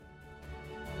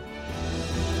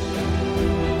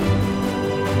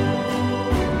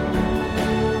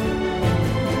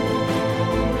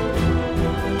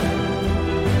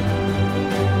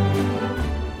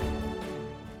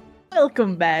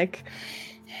welcome back.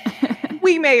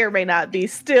 We may or may not be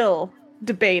still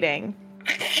debating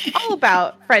all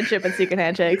about friendship and secret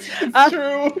handshakes.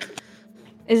 True.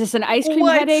 Is this an ice cream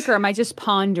headache, or am I just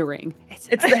pondering? It's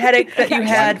the headache that you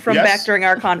had from back during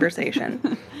our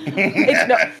conversation.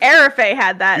 Arafe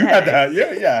had that headache. Had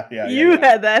that. Yeah. You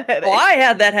had that headache. Oh, I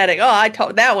had that headache.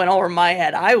 Oh, that went over my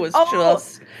head. I was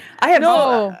just... I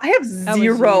have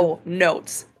zero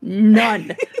notes.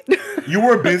 None. You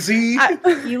were busy?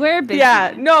 You were busy.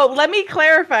 Yeah, no, let me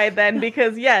clarify then,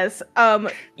 because yes,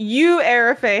 you,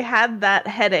 Arafe, had that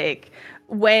headache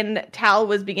when Tal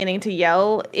was beginning to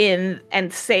yell and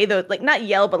say those, like, not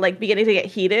yell, but like beginning to get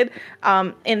heated,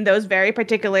 in those very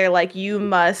particular, like, you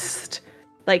must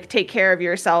like take care of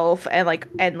yourself and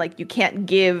you can't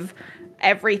give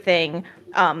everything.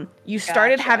 You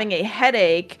started having a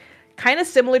headache kind of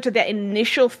similar to that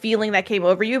initial feeling that came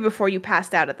over you before you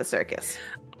passed out at the circus.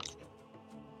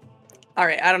 All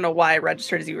right, I don't know why I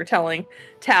registered as you were telling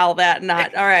Tal that,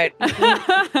 not. All right.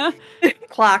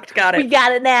 Clocked, got it. We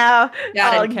got it now.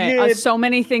 Got it. Okay, so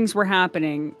many things were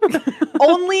happening.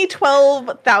 Only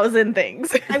 12,000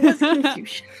 things. I was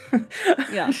confused.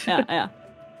 Yeah.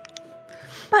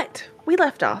 But we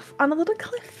left off on a little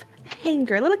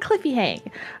cliffhanger, a little cliffy hang,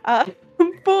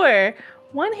 for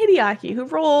one Hideaki who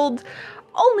rolled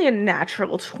only a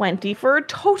natural 20 for a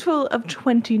total of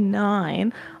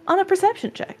 29 on a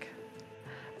perception check.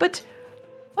 But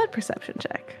what perception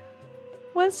check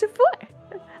was it for?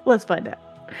 Let's find out.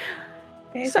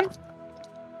 Okay, so,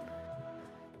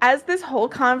 as this whole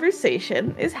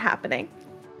conversation is happening,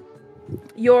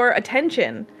 your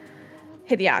attention,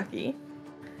 Hideaki,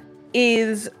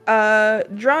 is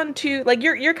drawn to, like,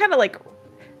 you're kind of like,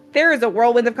 there is a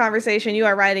whirlwind of conversation. You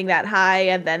are riding that high,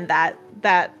 and then that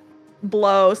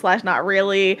blow / not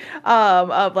really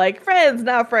of like friends,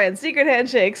 not friends, secret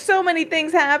handshakes, so many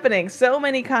things happening, so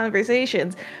many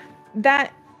conversations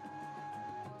that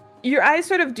your eyes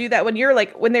sort of do that when you're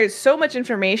like, when there's so much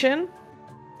information,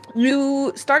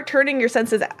 you start turning your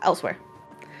senses elsewhere,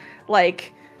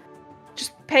 like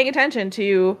just paying attention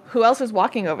to who else is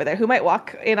walking over there, who might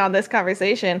walk in on this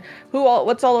conversation,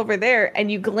 what's all over there,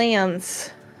 and you glance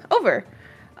over,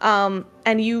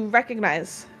 and you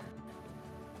recognize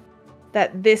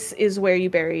that this is where you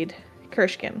buried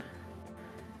Kershkin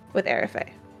with Arafe.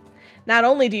 Not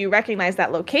only do you recognize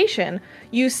that location,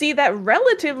 you see that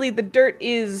relatively the dirt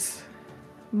is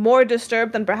more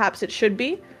disturbed than perhaps it should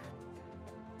be,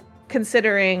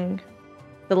 considering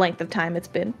the length of time it's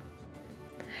been.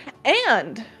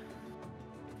 And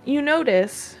you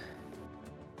notice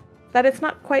that it's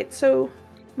not quite so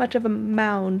much of a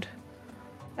mound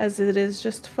as it is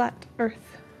just flat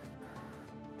earth.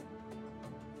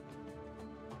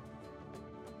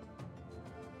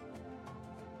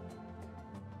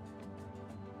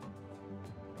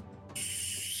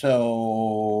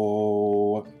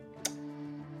 So,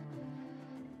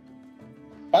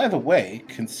 by the way,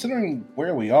 considering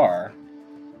where we are,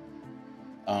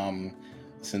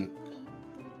 it's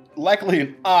likely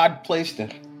an odd place to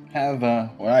have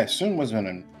what I assume was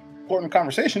an important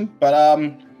conversation, but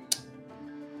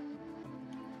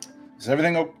is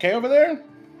everything okay over there?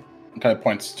 It kind of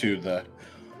points to the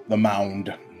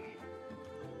mound.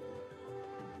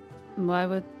 Why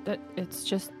would that? It's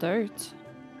just dirt.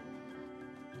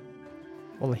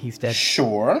 Well, he's dead.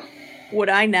 Sure. Would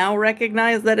I now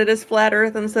recognize that it is flat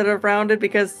earth instead of rounded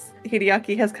because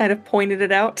Hideaki has kind of pointed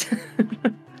it out?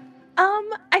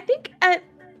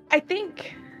 I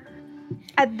think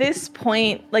at this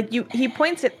point, like, he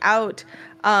points it out,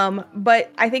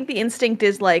 but I think the instinct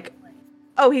is like,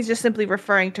 oh, he's just simply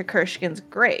referring to Kershkin's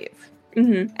grave,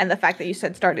 and the fact that you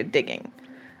said started digging,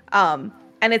 and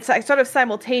it's like sort of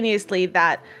simultaneously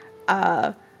that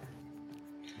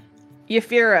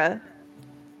Yafira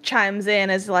chimes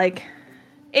in as like,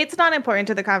 it's not important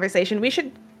to the conversation. We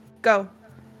should go.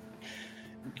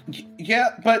 Yeah,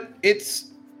 but it's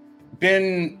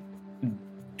been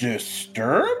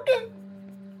disturbed?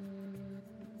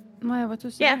 Why? What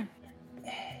was Yeah.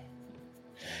 that?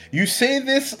 You say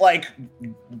this like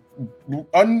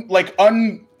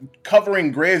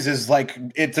uncovering graves is like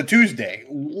it's a Tuesday.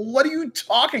 What are you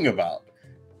talking about?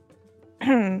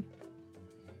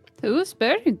 Who's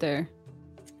buried there?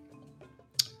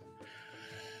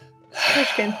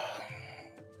 Kershkin.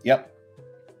 Yep.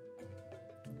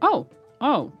 Oh.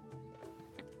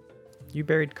 You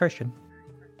buried Christian.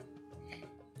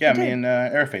 Yeah, me and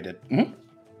Arafe did. Mm-hmm.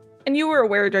 And you were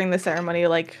aware during the ceremony,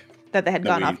 like, that they had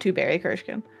gone off to bury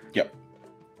Kershkin. Yep.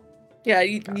 Yeah,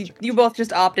 you both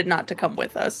just opted not to come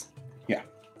with us. Yeah.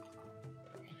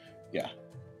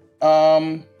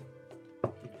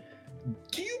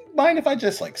 Do you mind if I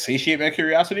just like satiate my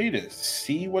curiosity to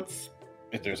see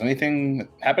if there's anything that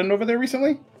happened over there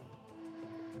recently?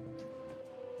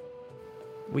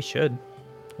 We should.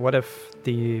 What if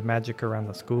the magic around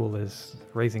the school is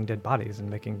raising dead bodies and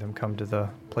making them come to the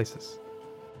places?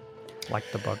 Like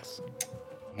the bugs.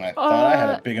 I thought I had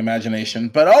a big imagination,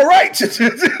 but all right!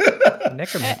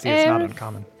 Necromancy is not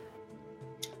uncommon.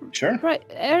 Sure. Right.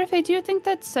 RFA, do you think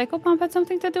that Psychopomp had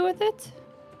something to do with it?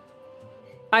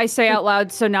 I say out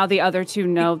loud, so now the other two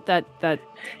know that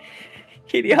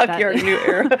Hideaki, our new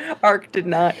era arc did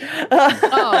not.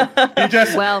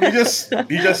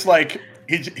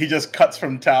 He just cuts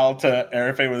from Tal to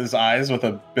Arafe with his eyes with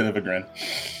a bit of a grin.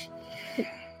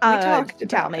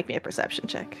 Tal, make me a perception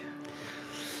check.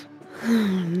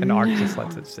 And Ark just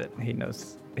lets it sit. He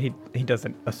knows. He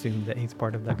doesn't assume that he's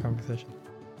part of that conversation.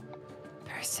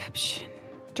 Perception.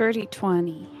 Dirty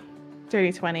 20.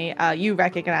 Dirty 20. You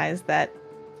recognize that,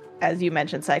 as you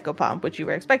mentioned, Psychopomp, which you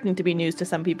were expecting to be news to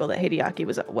some people, that Hideaki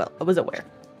was aware.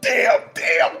 Damn!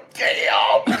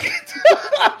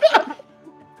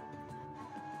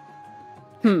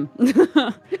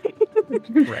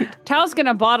 Right. Tal's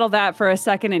gonna bottle that for a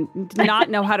second and not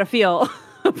know how to feel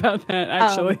about that,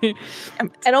 actually.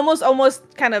 And almost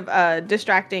kind of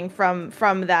distracting from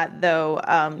that, though,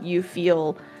 you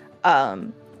feel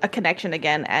a connection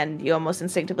again, and you almost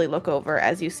instinctively look over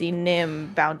as you see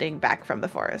Nim bounding back from the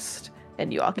forest,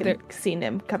 and you all can see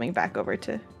Nim coming back over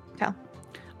to Tal.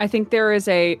 I think there is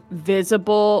a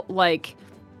visible, like,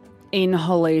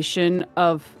 inhalation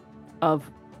of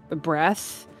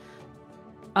breath,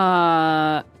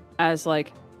 as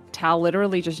like Tal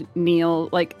literally just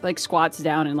like squats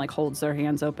down and like holds their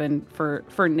hands open for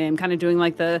Nim, kind of doing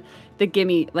like the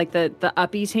gimme, like the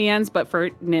uppies hands, but for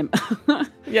Nim.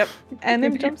 Yep. And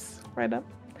Nim jumps right up.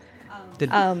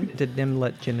 Did Nim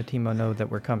let Genetimo know that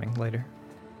we're coming later?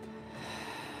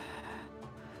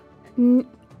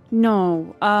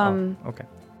 No. Okay.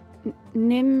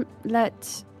 Nim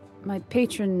let my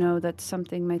patron know that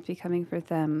something might be coming for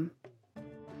them.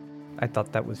 I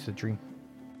thought that was a dream.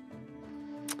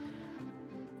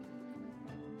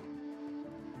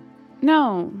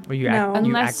 No. Or you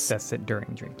access it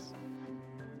during dreams.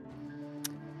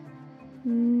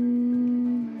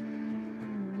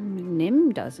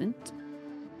 Nim doesn't.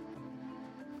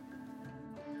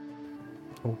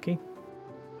 Okay.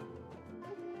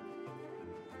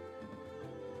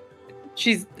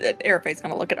 Arafe's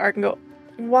gonna look at Ark and go,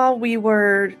 while we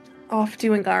were off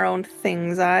doing our own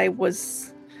things, I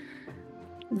was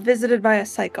visited by a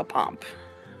psychopomp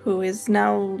who is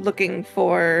now looking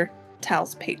for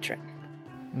Tal's patron.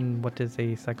 What is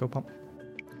a psychopomp?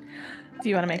 Do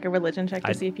you want to make a religion check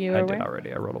to see if you are aware? I did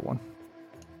already. I rolled a 1.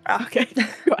 Okay,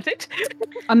 got it.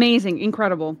 Amazing,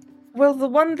 incredible. Well, the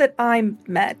one that I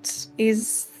met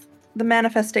is the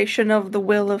manifestation of the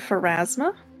will of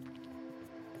Pharasma.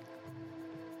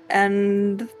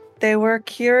 And they were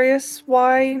curious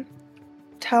why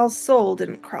Tal's soul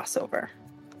didn't cross over.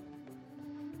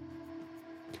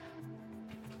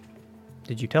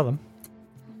 Did you tell them?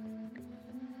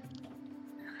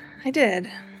 I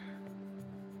did.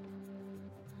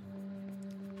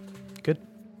 Good.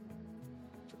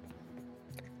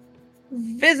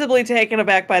 Visibly taken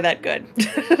aback by that good.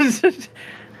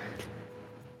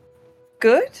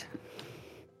 Good?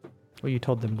 Well, you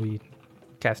told them we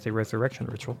cast a resurrection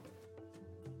ritual.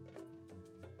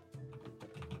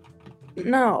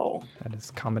 No. That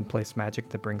is commonplace magic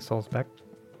that brings souls back.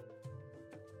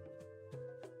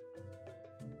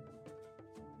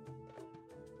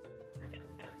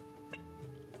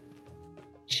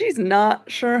 She's not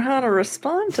sure how to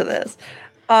respond to this.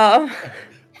 As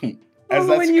that's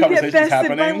when you get bested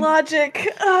happening, by logic.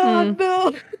 Oh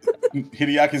no.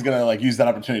 Hideaki's gonna like use that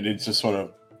opportunity to just sort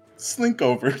of slink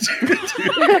over to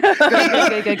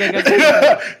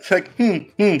It's like,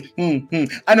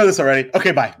 I know this already.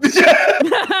 Okay, bye.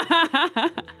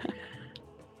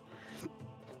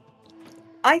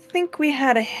 I think we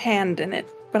had a hand in it,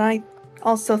 but I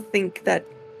also think that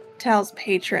Tal's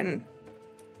patron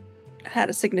had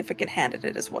a significant hand in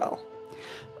it as well.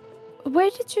 Where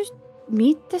did you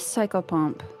meet this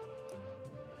psychopomp?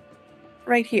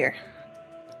 Right here.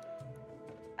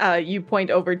 You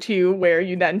point over to where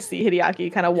you then see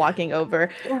Hideaki kind of walking over.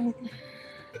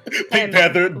 Pink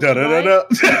Panther, da-da-da-da.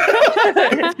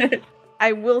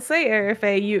 I will say,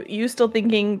 Arafe, you still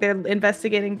thinking they're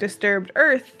investigating disturbed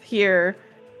Earth here.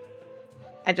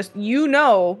 I just, you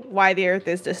know why the Earth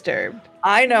is disturbed.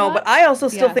 I know, but I also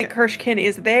still think Hirschkin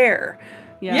is there.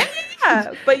 Yeah,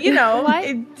 but you know,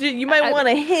 you might want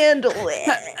to handle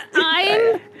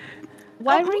it.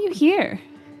 Why were you here?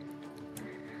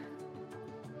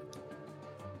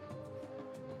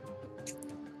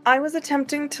 I was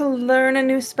attempting to learn a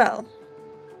new spell.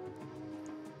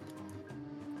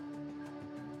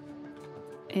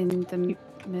 In the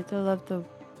middle of the...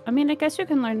 I mean, I guess you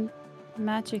can learn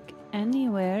magic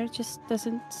anywhere. It just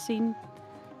doesn't seem...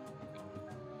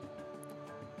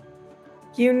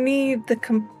 You need the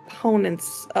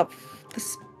components of the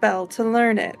spell to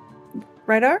learn it.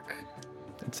 Right, Ark?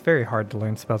 It's very hard to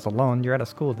learn spells alone. You're at a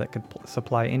school that could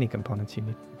supply any components you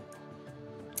need.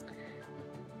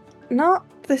 Not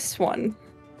this one.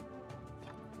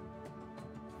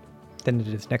 Then it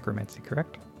is necromancy,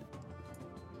 correct?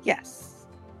 Yes.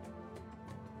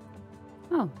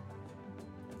 Oh.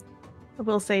 I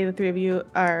will say the three of you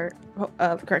are,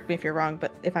 correct me if you're wrong,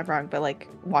 but if I'm wrong, but like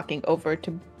walking over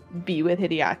to be with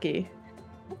Hideaki.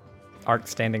 Ark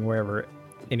standing wherever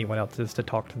anyone else is to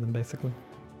talk to them, basically.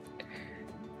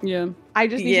 Yeah. I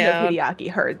just need to know if Hideaki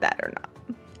heard that or not.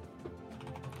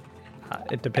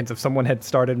 It depends if someone had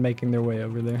started making their way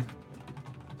over there.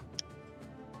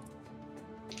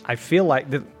 I feel like,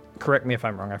 correct me if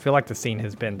I'm wrong, I feel like the scene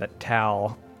has been that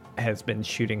Tal has been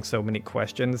shooting so many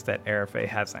questions that Arafe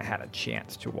hasn't had a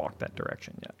chance to walk that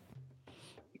direction yet.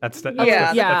 That's the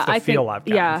feel I've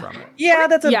gotten from it. Yeah,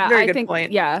 that's a very I good think,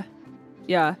 point. Yeah.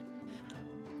 Yeah.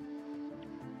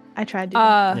 I tried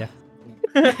to.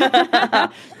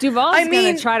 Duval's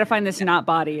gonna try to find this not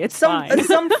body. It's fine.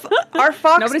 Our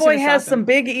fox Nobody's boy gonna has stop some him.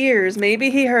 big ears. Maybe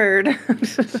he heard.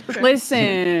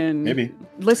 Listen. Maybe.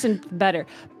 Listen better.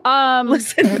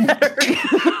 Listen better.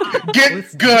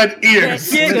 Get good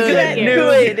ears. Get Good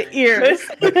good ears.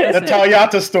 The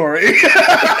Talyata story.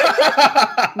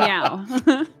 Meow.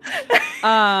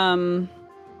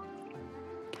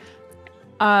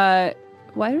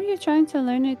 Why are you trying to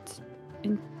learn it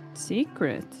in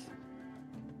secret?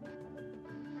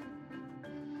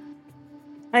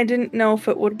 I didn't know if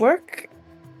it would work.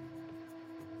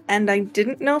 And I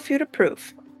didn't know if you'd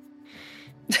approve.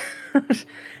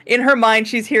 In her mind,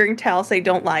 she's hearing Tal say,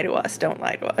 "Don't lie to us. Don't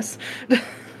lie to us."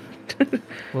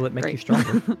 Will it make you Great.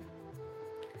 stronger?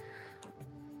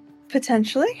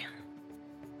 Potentially.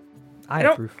 I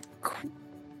don't- approve.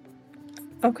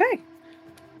 Okay.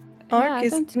 Yeah, Ark I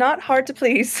is don't- not hard to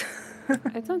please.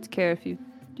 I don't care if you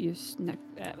use...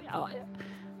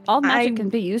 all magic I'm- can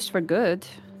be used for good.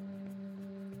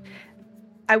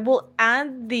 I will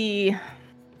add the...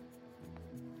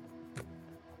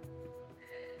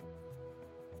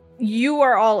 You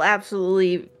are all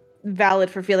absolutely valid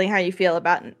for feeling how you feel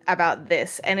about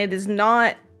this, and it is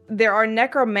not... There are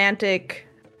necromantic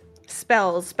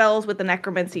spells with the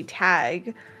necromancy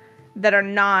tag, that are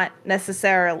not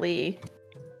necessarily...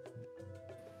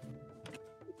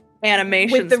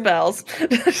 Animation With the- spells.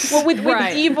 Well, with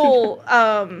Right. evil,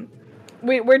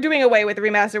 we're doing away with the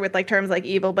remaster with like terms like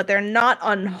evil, but they're not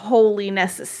unholy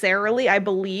necessarily. I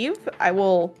believe. I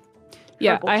will.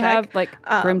 Yeah, triple I check. have like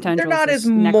grim tendrils. They're not as is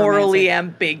morally necromancy.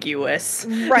 ambiguous.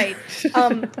 Right.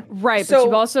 Right, so- but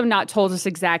you've also not told us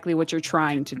exactly what you're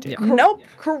trying to do. Nope.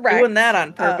 Correct. Doing that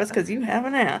on purpose because you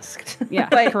haven't asked. Yeah,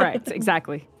 But- correct,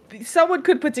 exactly. Someone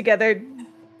could put together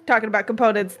talking about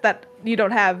components that you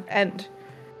don't have and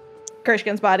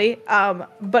Kershkin's body.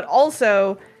 But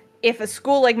also, if a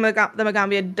school like the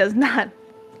Magambia does not,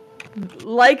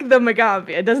 like the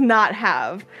Magambia, does not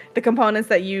have the components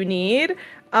that you need,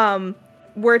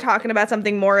 we're talking about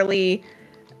something morally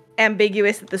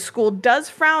ambiguous that the school does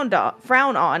frown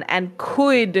on and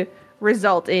could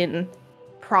result in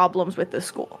problems with the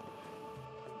school.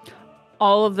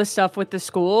 All of the stuff with the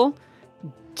school,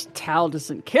 Tal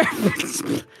doesn't care.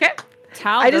 Okay.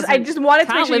 Tal I just wanted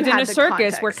to Tal make sure lived you in had a the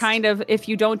circus where context. kind of, if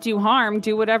you don't do harm,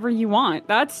 do whatever you want.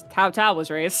 That's how Tal was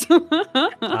raised.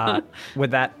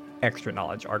 With that extra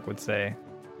knowledge, Ark would say,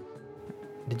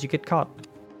 did you get caught?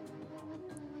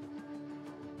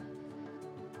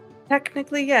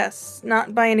 Technically, yes.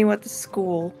 Not by anyone at the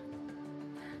school.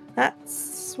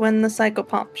 That's when the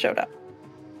psychopomp showed up.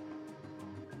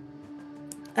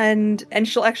 And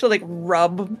she'll actually like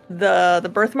rub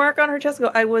the birthmark on her chest and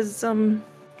go, I was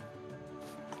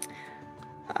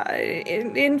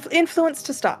influenced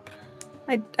to stop.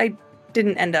 I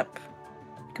didn't end up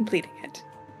completing it.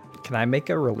 Can I make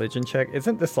a religion check?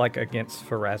 Isn't this like against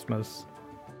Pharasma's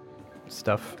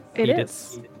stuff? It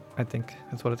Edicts, is. I think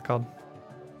that's what it's called.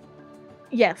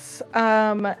 Yes.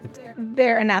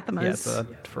 They're anathemas. Yeah, it's a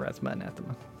Pharasma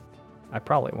anathema. I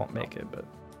probably won't make it, but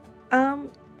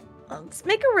Let's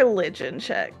make a religion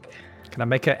check. can I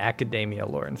make an academia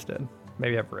lore instead?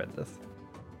 Maybe I've read this.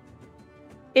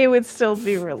 It would still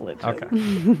be religion.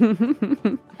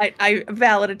 Okay. I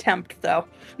valid attempt though.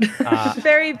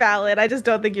 Very valid. I just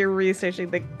don't think you're researching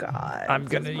the gods. I'm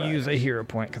gonna as much. use a hero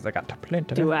point because I got to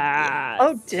plenty. Do I?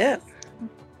 Oh, dip.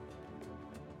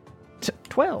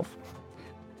 12.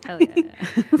 Hell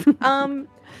yeah.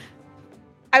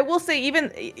 I will say,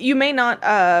 even you may not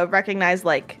recognize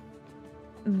like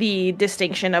the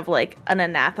distinction of like an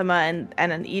anathema and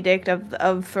an edict of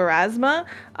Pharasma,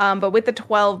 but with the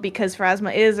 12, because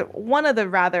Pharasma is one of the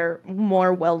rather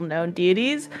more well-known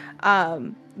deities,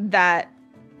 that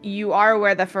you are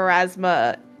aware that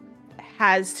Pharasma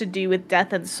has to do with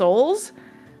death and souls,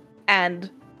 and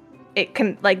it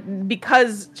can, like,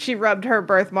 because she rubbed her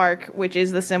birthmark, which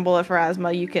is the symbol of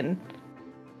Pharasma, you can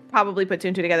probably put two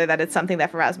and two together that it's something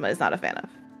that Pharasma is not a fan of.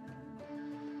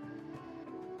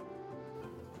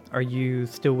 Are you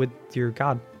still with your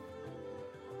god?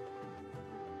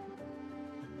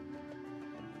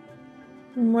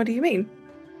 What do you mean?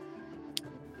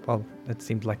 Well, it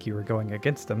seemed like you were going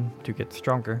against them to get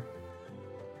stronger.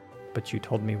 But you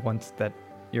told me once that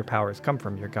your powers come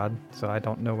from your god, so I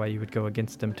don't know why you would go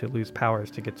against him to lose powers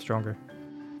to get stronger.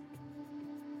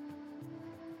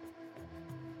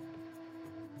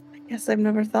 I guess I've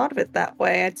never thought of it that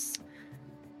way. It's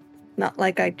not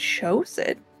like I chose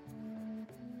it.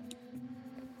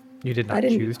 You did I not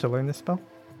didn't- choose to learn this spell?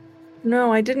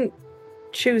 No, I didn't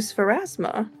choose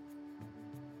Pharasma.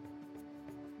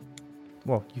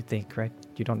 Well, you think, right?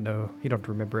 You don't know. You don't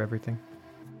remember everything.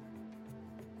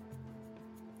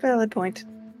 Valid point.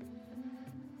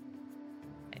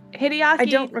 Hideaki, I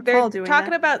don't recall they're doing talking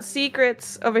that. about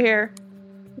secrets over here.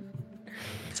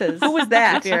 Says Who was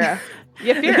that? Yafira.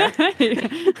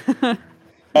 Yafira.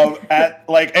 At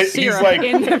like he's Sierra like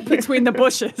in between the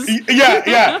bushes.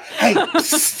 yeah. Hey,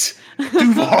 psst,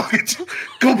 Duval,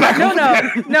 go back. No, over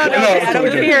there. no, totally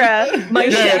good. Yafira. My Yeah,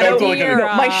 yeah, shadow, I'm totally kidding.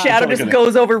 my shadow Totally just kidding.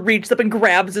 goes over, reaches up, and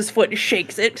grabs his foot and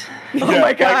shakes it. Yeah, Oh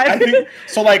my god. I think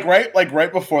so.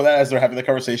 Right before that, as they're having the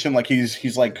conversation, like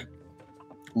he's like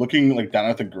looking like down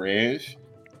at the grave,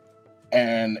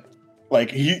 and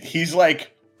like he's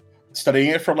like studying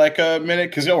it for like a minute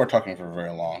because y'all were talking for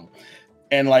very long,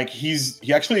 and like he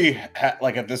actually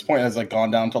like at this point has like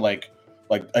gone down to like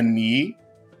a knee.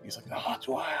 He's like,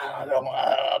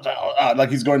 like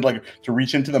he's going to like to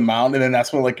reach into the mound, and then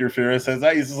that's when like your Fira says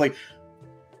that he's just like,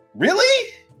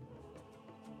 really?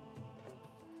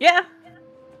 Yeah.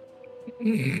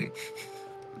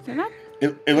 They're not,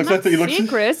 It looks not like he looks.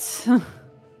 secrets.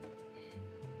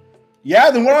 Yeah,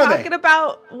 then what We're are they? talking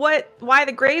about why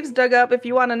the graves dug up, if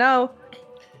you want to know.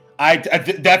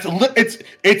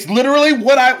 It's literally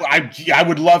what I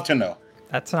would love to know.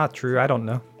 That's not true. I don't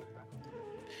know.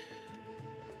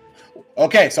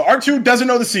 Okay, so R2 doesn't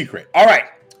know the secret. All right,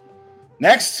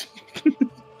 next.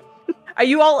 Are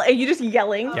you just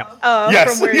yelling? Yeah.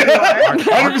 Yes. From where you Yeah. are?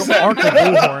 100%. Arc of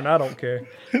Bullhorn, I don't care.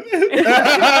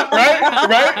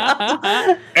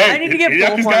 right. Hey, I need to get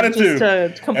Yaku's got it bullhorn too.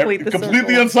 just to complete the Complete the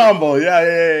circle. ensemble.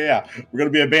 Yeah. We're gonna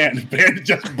be a band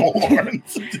just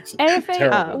bullhorns. Erife,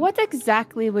 Terrible. what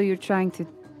exactly were you trying to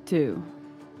do?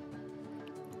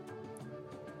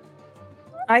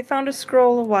 I found a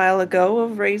scroll a while ago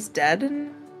of Raised Dead,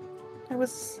 and I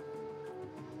was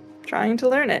trying to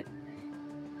learn it.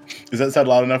 Does that sound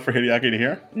loud enough for Hideaki to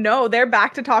hear? No, they're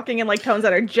back to talking in like tones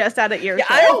that are just out of earshot.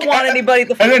 Yeah, I don't want anybody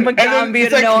to And then- flip and a then zombie he's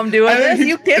to like- know I'm doing and then this. he-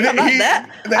 You kids, and I'm then not he- that.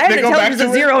 they- I have they go back intelligence of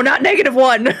to it. 0, not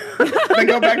 -1. They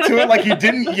go back to it like he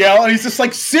didn't yell, and he's just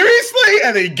like, seriously?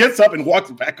 And then he gets up and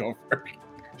walks back over.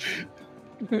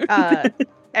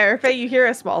 Erife, you hear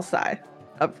a small sigh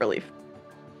of relief.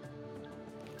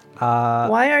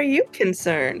 Why are you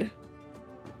concerned?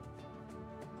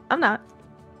 I'm not.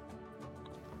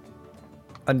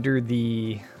 Under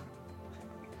the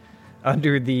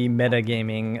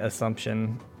metagaming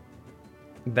assumption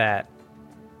that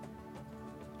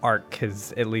Ark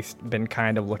has at least been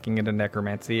kind of looking into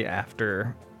necromancy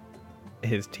after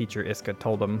his teacher Iska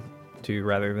told him to,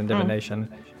 rather than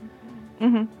divination.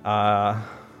 Mm-hmm.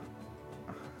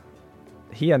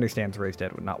 He understands Raised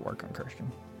Dead would not work on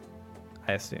Christian,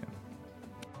 I assume.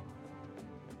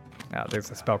 Now,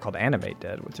 there's a spell called Animate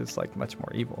Dead, which is like much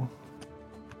more evil.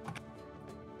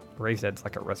 Raised Dead's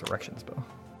like a resurrection spell.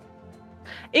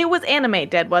 It was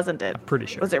Animate Dead, wasn't it? I'm pretty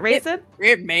sure. Was it Raised Dead?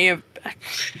 It may have.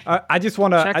 I just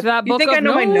want to. Check that You book think of I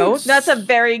know my notes? That's a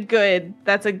very good.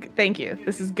 Thank you.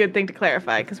 This is a good thing to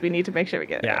clarify because we need to make sure we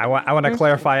get it. Yeah, right. I want to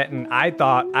clarify it, and I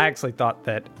actually thought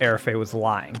that Erife was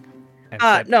lying.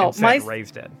 And No, and said my-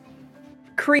 Raised Dead.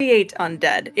 Create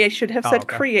undead. It should have said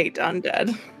okay. create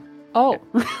undead. Oh,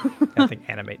 I think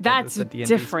Animate Dead that's is a D&D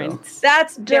spell. different.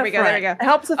 That's There different. we go, there we go. It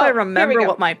helps if Oh, I here we remember go.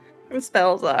 what my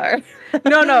spells are.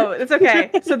 No, it's okay.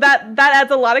 So that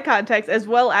adds a lot of context, as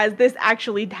well as this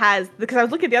actually has, because I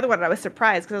was looking at the other one and I was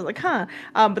surprised because I was like, huh.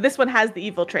 But this one has the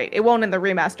evil trait. It won't in the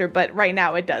remaster, but right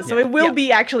now it does. So it will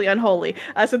be actually unholy.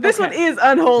 So this one is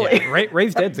unholy. Yeah,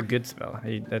 Raise Dead's a good spell.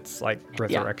 It's like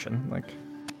resurrection. Like.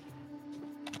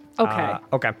 Okay.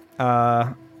 Okay.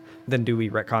 Then do we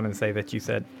retcon and say that you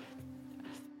said?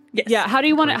 Yes. Yeah. How do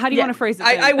you want to phrase it?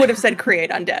 I would have said create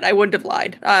undead. I wouldn't have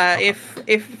lied.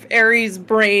 If Aries'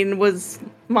 brain was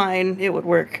mine, it would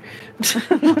work.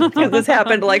 Because this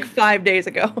happened like 5 days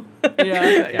ago.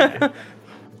 Yeah.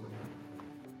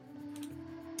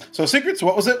 So secrets,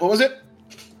 what was it?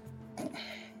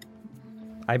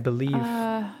 I believe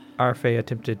Arfe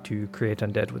attempted to create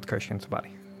undead with Kirshen's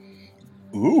body.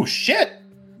 Ooh, shit.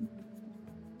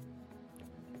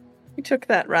 You took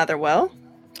that rather well.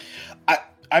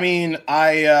 I mean,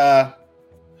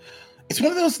 it's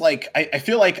one of those, like, I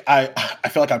feel like I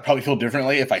feel like I'd probably feel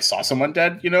differently if I saw someone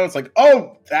dead, you know? It's like,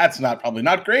 oh, that's probably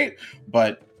not great,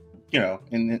 but, you know,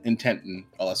 in intent and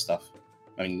all that stuff.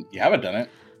 I mean, you haven't done it.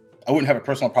 I wouldn't have a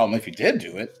personal problem if you did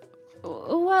do it.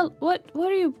 Well, what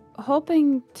are you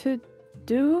hoping to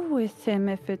do with him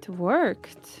if it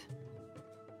worked?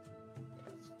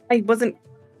 I wasn't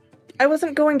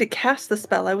going to cast the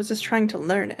spell. I was just trying to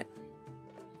learn it.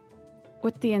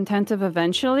 With the intent of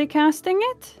eventually casting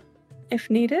it?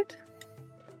 If needed.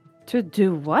 To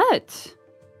do what?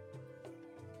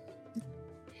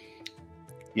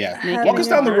 Yeah. Make Walk an us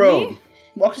down the army? road.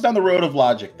 Walk us down the road of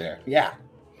logic there. Yeah.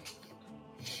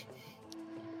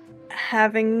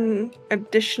 Having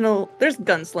additional... There's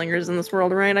gunslingers in this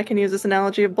world, right? I can use this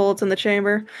analogy of bullets in the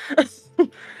chamber.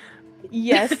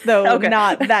 Yes, though Okay.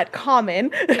 not that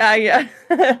common. Yeah.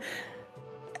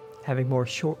 Having more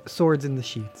swords in the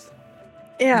sheets.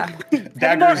 Yeah.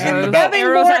 Daggers in the belt. Having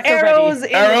Arrows more at the ready. arrows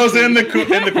Arrows in the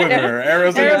sheath. quiver.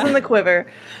 Arrows in the quiver.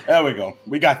 There we go.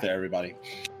 We got there, everybody.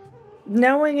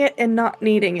 Knowing it and not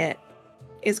needing it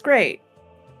is great.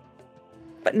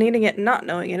 But needing it and not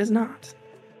knowing it is not.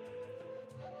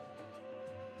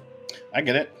 I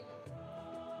get it.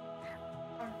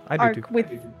 I do Ark, too.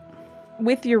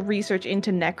 with your research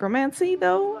into necromancy,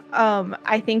 though,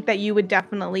 I think that you would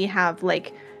definitely have,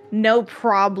 like, no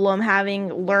problem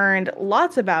having learned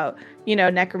lots about,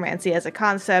 necromancy as a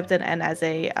concept and as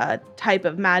a type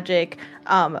of magic,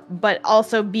 but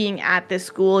also being at this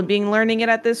school and learning it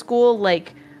at this school,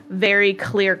 like, very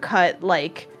clear-cut,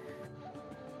 like,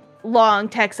 long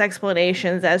text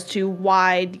explanations as to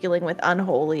why dealing with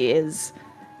unholy is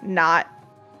not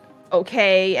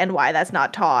okay and why that's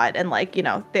not taught, and, like,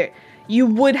 there you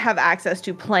would have access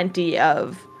to plenty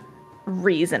of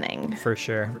reasoning. For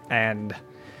sure. And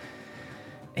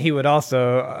he would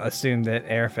also assume that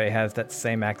Airfey has that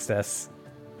same access.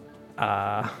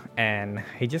 And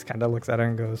he just kind of looks at her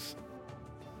and goes,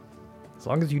 as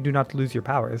long as you do not lose your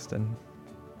powers, then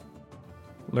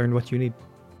learn what you need.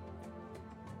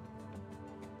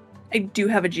 I do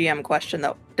have a GM question,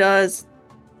 though. Does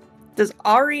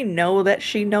Ari know that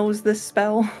she knows this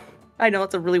spell? I know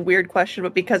it's a really weird question,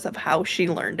 but because of how she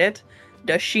learned it,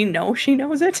 does she know she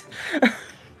knows it?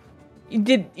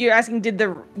 You're asking,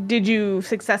 did you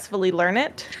successfully learn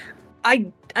it?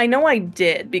 I know I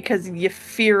did, because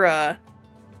Yafira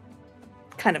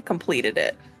kind of completed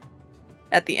it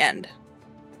at the end.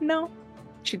 No,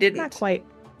 She didn't. not quite.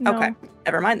 No. Okay,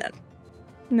 never mind then.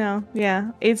 No,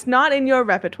 yeah. It's not in your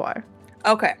repertoire.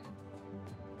 Okay.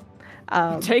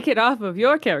 Take it off of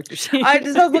your character sheet. I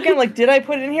was looking like, did I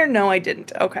put it in here? No, I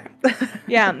didn't. Okay.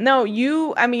 Yeah, no,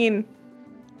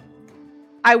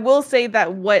 I will say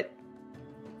that what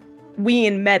we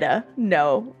in meta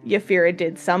know, Yafira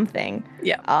did something.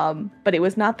 Yeah. But it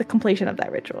was not the completion of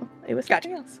that ritual. It was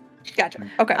something else. Gotcha.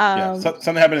 Okay.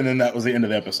 Something happened, and then that was the end of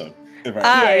the episode. If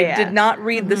I Yeah. did not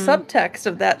read the subtext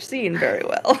of that scene very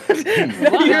well.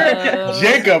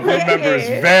 Jacob remembers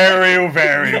very,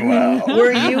 very well.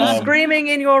 Were you screaming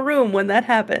in your room when that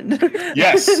happened?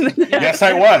 Yes. Yes,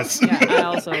 I was. Yeah, I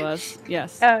also was.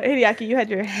 Yes. Hideaki, you had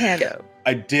your hand up.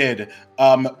 I did.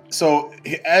 So,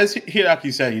 as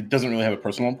Hideaki said, he doesn't really have a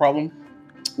personal problem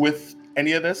with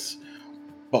any of this.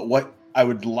 But what I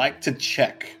would like to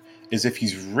check is if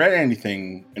he's read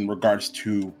anything in regards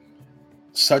to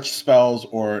such spells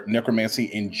or necromancy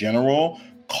in general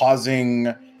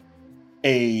causing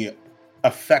a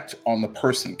effect on the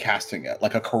person casting it,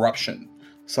 like a corruption,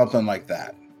 something like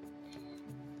that.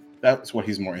 That's what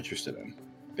he's more interested in.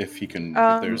 If he can,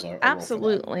 if there's a role for that.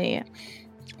 Absolutely.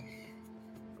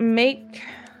 Make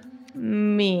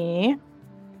me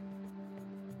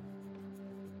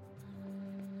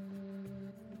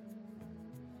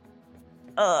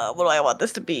what do I want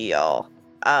this to be, y'all?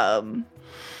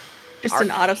 Just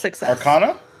an auto success.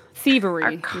 Arcana?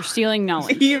 Thievery. You're stealing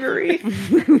knowledge. Thievery.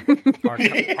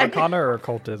 Arcana or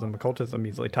occultism? Occultism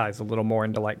usually ties a little more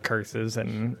into like curses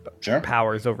and Sure.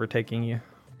 powers overtaking you.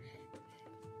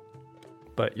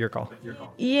 But your call.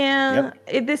 Yeah,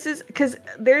 this is because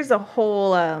there's a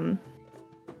whole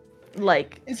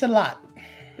like It's a lot.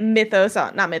 mythos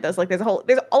on not mythos like there's a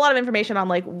lot of information on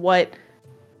like what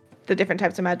the different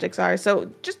types of magics are. So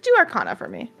just do Arcana for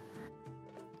me.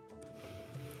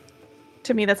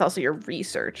 To me, that's also your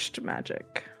researched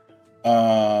magic. He's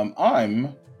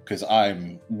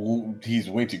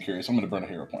way too curious. I'm gonna burn a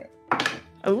hero point.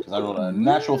 Oh, Because I rolled a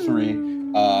natural 3,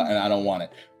 and I don't want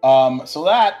it. So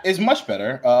that is much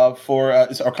better for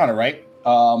it's Arcana, right?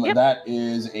 Yep. That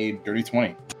is a dirty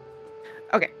 20.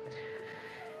 okay.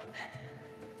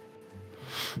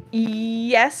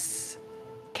 Yes.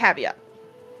 Caveat.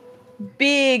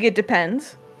 Big it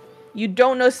depends. You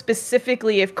don't know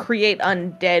specifically if create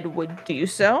undead would do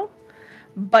so,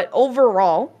 but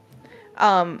overall,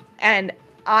 and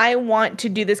I want to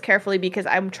do this carefully because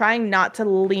I'm trying not to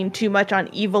lean too much on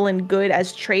evil and good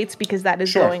as traits because that is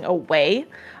Sure. going away.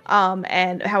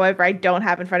 And however, I don't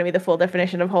have in front of me the full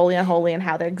definition of holy, unholy, and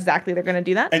how they're going to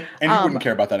do that. And he wouldn't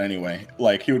care about that anyway.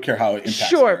 Like, he would care how it impacts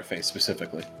Sure. your face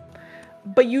specifically.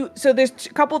 But so there's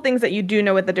a couple things that you do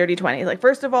know with the dirty 20. Like,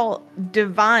 first of all,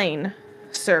 divine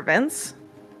servants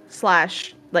 /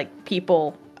 like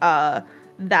people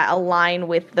that align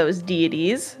with those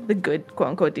deities, the good quote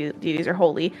unquote deities are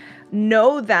holy,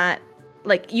 know that,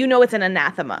 like, you know, it's an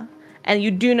anathema. And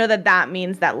you do know that that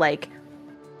means that, like,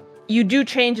 you do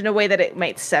change in a way that it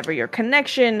might sever your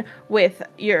connection with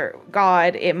your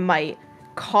god. It might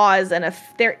cause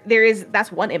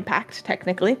that's one impact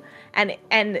technically. And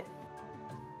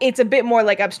it's a bit more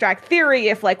like abstract theory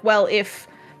if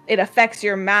it affects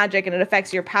your magic and it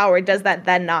affects your power, does that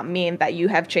then not mean that you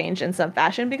have changed in some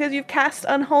fashion because you've cast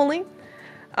unholy? You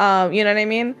know what I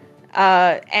mean?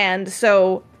 And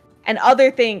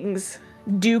other things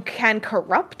can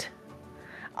corrupt.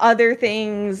 Other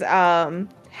things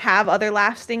have other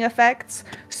lasting effects.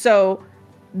 So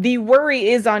the worry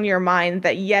is on your mind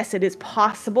that yes, it is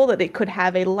possible that it could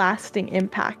have a lasting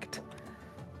impact.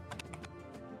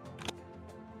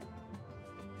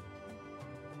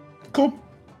 Cool.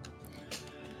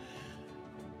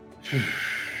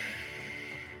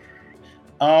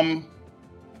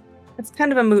 It's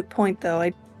kind of a moot point, though.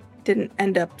 I didn't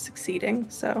end up succeeding,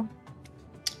 so.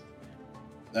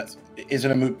 Is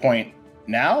it a moot point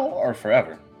now or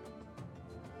forever?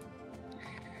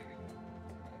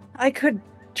 I could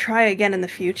try again in the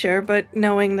future, but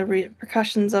knowing the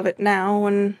repercussions of it now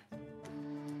and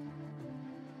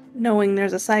knowing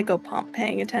there's a psychopomp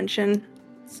paying attention,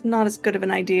 it's not as good of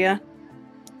an idea.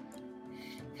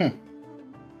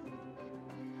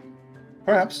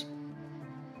 Perhaps.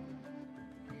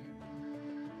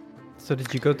 So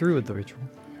did you go through with the ritual?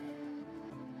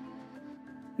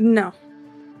 No.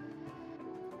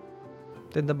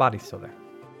 Then the body's still there.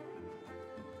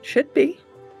 Should be.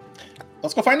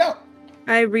 Let's go find out.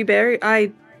 I reburied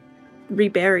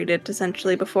it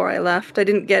essentially before I left. I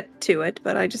didn't get to it,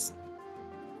 but I just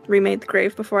remade the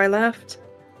grave before I left.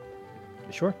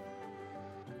 You sure?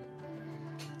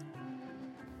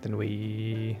 Then do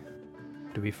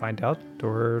we find out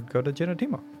or go to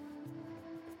Genotimo?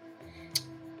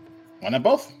 Why not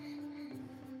both?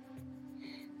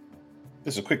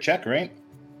 This is a quick check, right?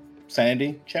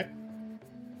 Sanity check.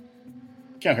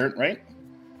 Can't hurt, right?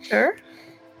 Sure.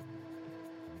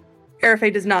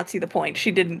 Arafe does not see the point.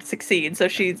 She didn't succeed, so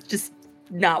she's just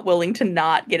not willing to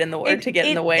not get in the way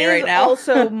right now. It's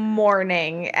also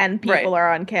morning and people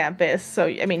are on campus, so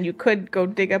I mean, you could go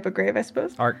dig up a grave, I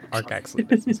suppose. Ark actually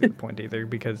doesn't see the point either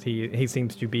because he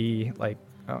seems to be like,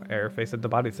 oh, Arafe said the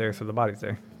body's there, so the body's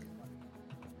there.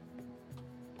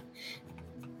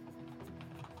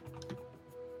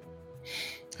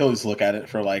 He'll just look at it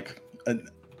for like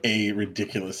a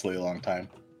ridiculously long time.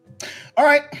 All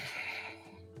right.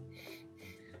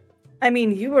 I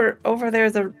mean, you were over there.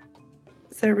 Is there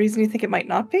a reason you think it might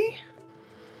not be?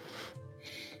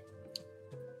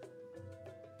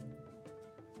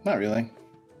 Not really.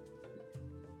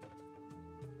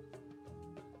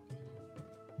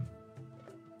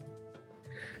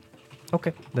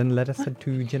 Okay, then let us head to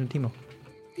Genotimo.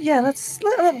 Yeah, let's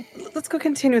go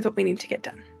continue with what we need to get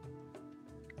done.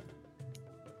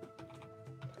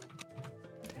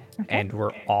 And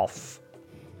we're off.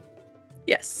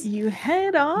 Yes. You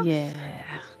head off Yeah.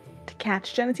 to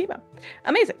catch Genotimo.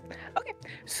 Amazing. Okay,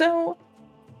 so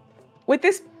with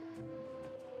this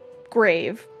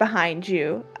grave behind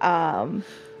you, and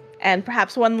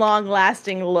perhaps one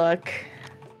long-lasting look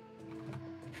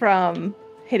from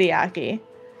Hideaki,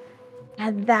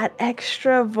 And that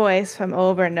extra voice from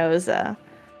Overnosa.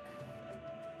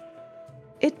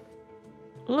 It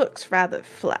looks rather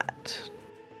flat,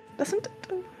 doesn't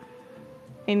it?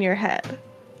 In your head.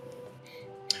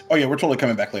 Oh yeah, we're totally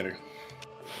coming back later.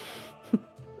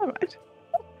 All right.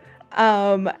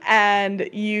 And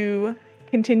you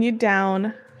continued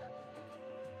down.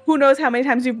 Who knows how many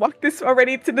times you've walked this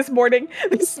already to this morning,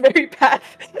 this very path,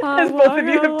 as both of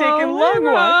you have taken long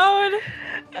walks.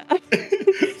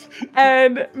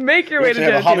 And make your way to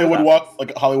have a Hollywood Jojima. walk,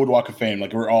 like a Hollywood Walk of Fame.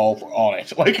 Like we're all on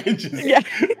it. Like it just, Yeah.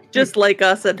 Just like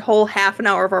us, a whole half an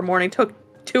hour of our morning took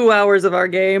 2 hours of our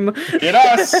game. Get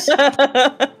us.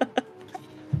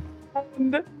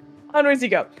 And onwards you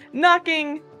go.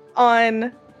 Knocking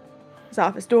on his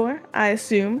office door, I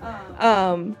assume.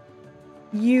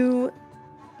 You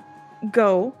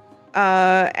go,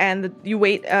 and you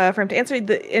wait for him to answer. And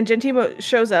Gentimo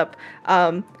shows up.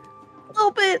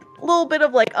 Little bit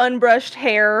of like unbrushed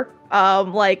hair.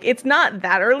 Like it's not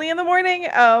that early in the morning.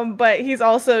 But he's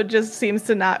also just seems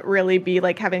to not really be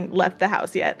like having left the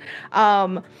house yet.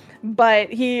 But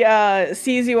he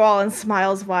sees you all and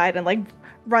smiles wide and like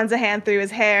runs a hand through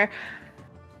his hair.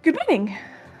 Good morning.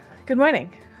 Good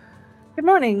morning. Good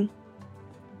morning.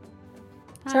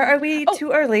 So are we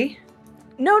too early?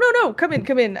 No. Come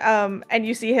in. And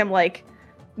you see him like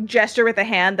gesture with a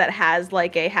hand that has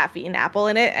like a half-eaten apple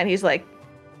in it, and he's like,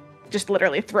 just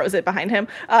literally throws it behind him.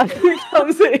 He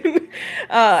comes in,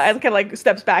 and kind of like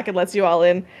steps back and lets you all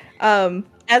in.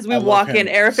 As we I love walk him in,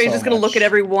 Arafe's so just gonna look much. at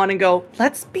everyone and go,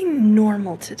 "Let's be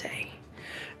normal today."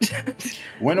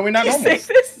 When are we not You normal? say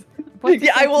this? What does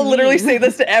Yeah, I that will literally mean? say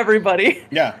this to everybody.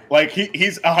 Yeah, like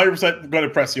he's 100% going to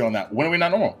press you on that. When are we not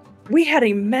normal? We had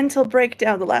a mental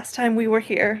breakdown the last time we were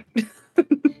here.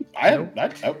 I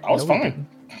was fine.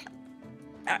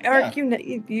 Ark, you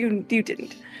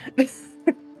didn't.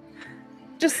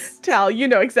 Just tell you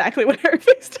know exactly what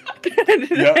Arafa's talking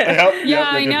about. Yeah,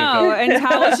 I know. And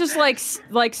Tal is just like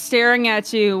staring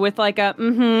at you with like a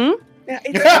Yeah,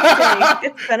 it's been a day.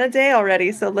 It's been a day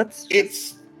already, so let's.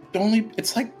 It's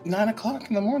like 9 o'clock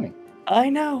in the morning. I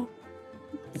know.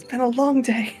 It's been a long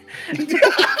day.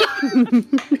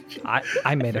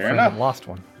 I made a Fair friend enough. and lost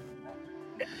one.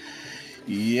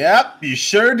 Yep, you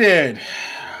sure did.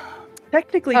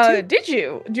 Technically, too. Did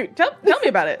you? Tell me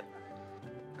about it.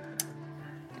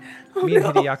 Oh, Me and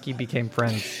no. Hideaki became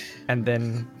friends, and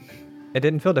then it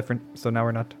didn't feel different, so now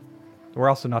we're not. We're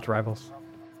also not rivals.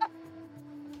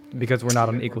 Because we're not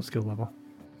on equal skill level.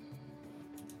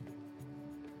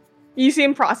 You see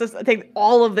him take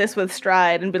all of this with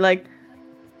stride and be like,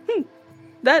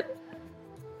 that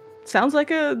sounds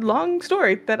like a long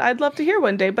story that I'd love to hear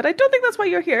one day, but I don't think that's why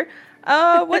you're here.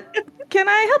 What can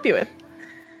I help you with?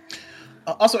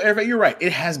 Also, Eric, you're right.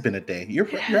 It has been a day. You're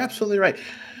absolutely right.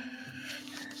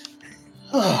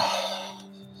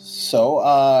 So,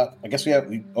 I guess we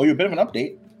owe you a bit of an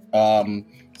update.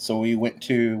 So we went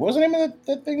to, what was the name of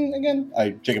that thing again?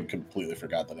 Jacob completely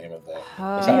forgot the name of the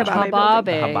Hababe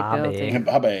Hababe. building.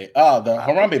 Hababe. Oh, the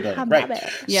Harambe building, right?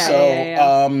 Hababe. Yeah, So,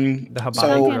 yeah. The Hababe. so,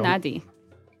 building. Nadi.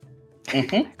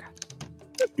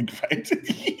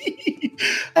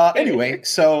 Right. Anyway,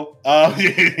 so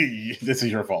this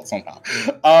is your fault somehow.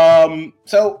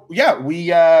 So yeah,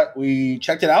 we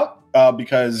checked it out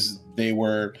because they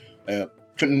were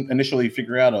couldn't initially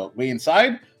figure out a way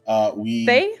inside.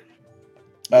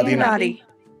 The Inati.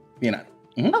 The Inati.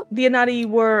 Oh, the Anati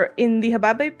were in the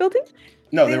Hababe building?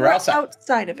 No, they were outside.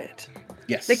 outside of it.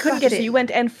 Yes, They couldn't get So in. you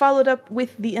went and followed up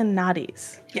with the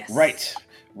Anatis. Yes. Right.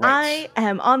 I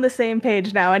am on the same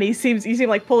page now, and you seem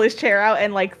like pull his chair out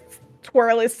and like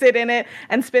sit in it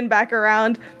and spin back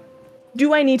around.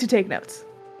 Do I need to take notes?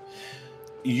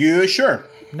 You sure?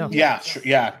 No. Yeah. Sure.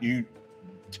 Yeah. You.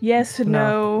 Yes,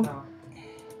 no.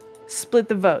 Split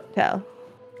the vote, Tel.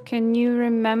 Can you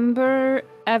remember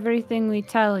everything we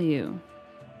tell you?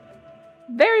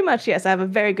 Very much, yes. I have a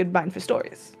very good mind for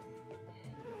stories.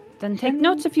 Then take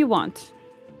notes if you want.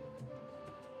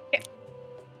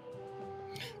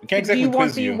 We can't Do exactly you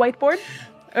want quiz the you. whiteboard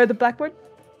or the blackboard?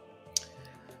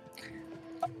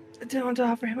 Don't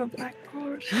offer him a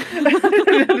blackboard.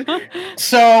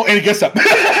 So, and it gets up.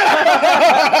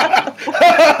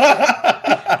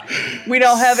 We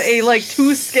don't have a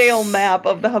 2-scale map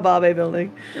of the Hababe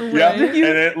building. Yeah, and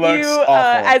it looks awful.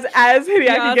 As Hideaki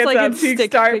Yeah, it's gets like up in to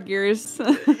stick start figures.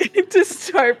 to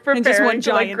start And just one preparing to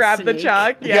giant grab the snake.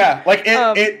 chalk. Yeah, like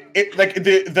it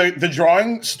the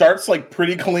drawing starts like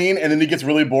pretty clean, and then he gets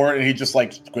really bored, and he just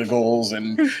like squiggles,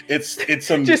 and it's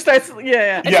some Just starts,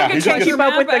 yeah. Yeah, He he's just like keep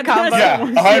up with the combo. yeah,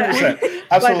 100%,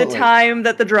 By absolutely. the time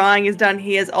that the drawing is done,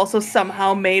 he has also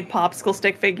somehow made popsicle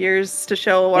stick figures to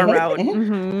show our route.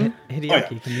 Mm-hmm.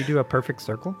 Hideaki, can you do a perfect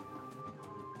circle?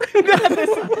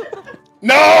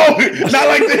 No, not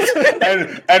like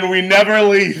this. And we never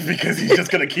leave because he's just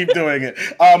gonna keep doing it.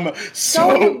 No, the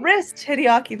So wrist,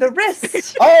 Hideaki, the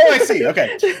wrist. oh, I see.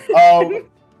 Okay.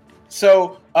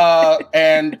 So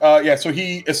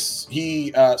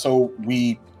so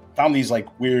we found these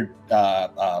like weird.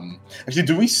 Actually,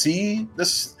 do we see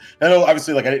this? I know,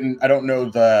 obviously, like I don't know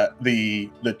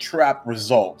the trap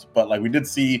result, but like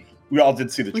we all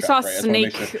did see the We trap. saw right? I just wanna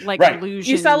make snake sure. like Right.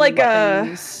 illusion. You saw like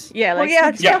weapons. yeah, Well, like yeah,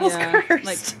 it's Yeah. Devil's Yeah, Curse.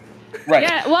 like- Right.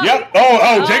 Yeah, well, Yep.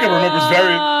 Oh, Jacob remembers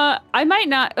very. I might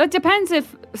not. It depends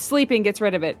if sleeping gets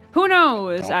rid of it. Who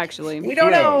knows? No. Actually, We don't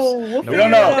Who know. knows? We'll We figure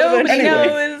don't it out know. Nobody eventually. Anyway.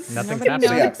 knows. Nothing's nobody happening.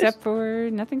 knows Yeah. except for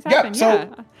nothing's Yeah, happened. so- Yeah.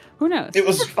 Who knows? It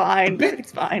was We're fine. bit-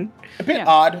 It's fine. a bit Yeah.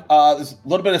 odd. There's a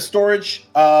little bit of storage.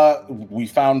 We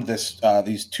found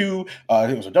these two.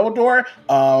 It was a double door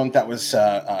that was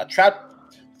trapped.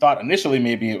 Thought initially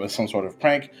maybe it was some sort of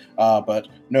prank, but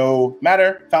no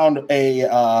matter. Found a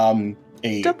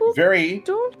Double very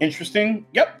door? interesting.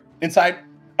 Yep, inside.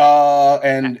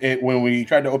 And when we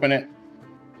tried to open it,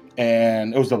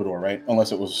 and it was double door, right?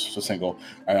 Unless it was a single.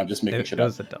 I'm just making It shit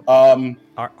was up. a double.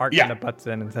 Art yeah. kind of butts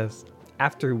in and says,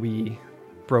 after we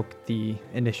broke the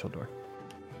initial door.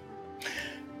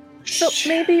 So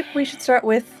maybe we should start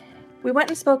with, we went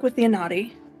and spoke with the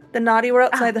Anati. The Nadi were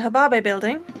outside the Hababe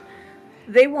building.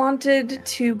 They wanted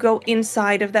to go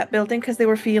inside of that building because they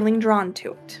were feeling drawn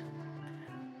to it.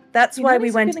 That's why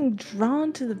we went. Getting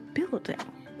drawn to the building.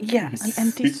 Yes. An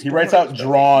empty. He writes out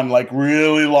drawn like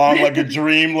really long, like a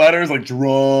dream letters, like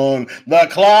drawn, the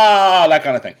claw, that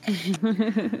kind of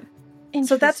thing.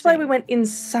 So that's why we went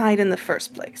inside in the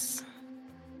first place.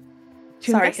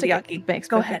 Sorry, Hideaki. Makes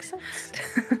Go perfect ahead.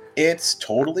 sense. It's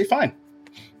totally fine.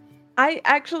 I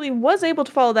actually was able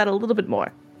to follow that a little bit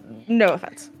more. No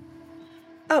offense.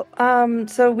 Oh,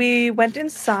 so we went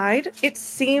inside. It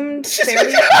seemed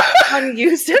fairly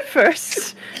unused at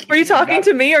first. Were you talking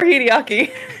to me or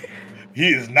Hideaki? He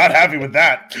is not happy with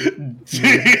that.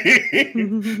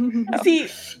 See,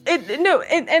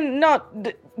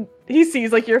 he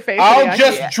sees like your face. I'll Hideaki.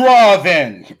 just draw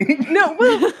then. No,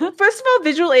 well, first of all,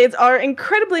 visual aids are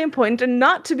incredibly important and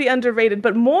not to be underrated,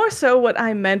 but more so what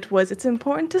I meant was it's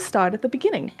important to start at the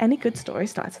beginning. Any good story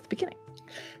starts at the beginning.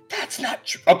 That's not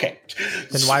true. Okay.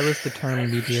 Then why was the term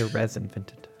media res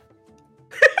invented?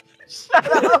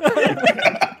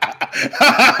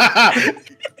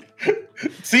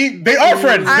 See, they are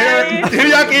friends.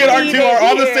 Hideaki and R2 are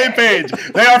on the same page.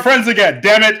 They are friends again.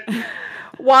 Damn it.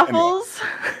 Waffles,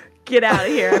 get out of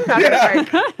here. I'm not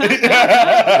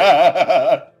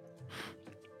gonna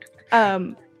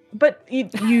break. But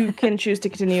you can choose to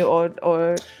continue or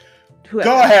whoever.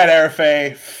 Go ahead,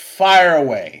 Arafe. Fire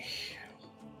away.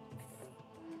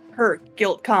 Her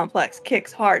guilt complex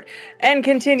kicks hard and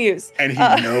continues. And he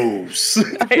knows.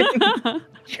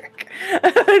 Jerk.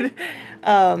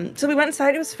 So we went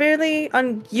inside. It was fairly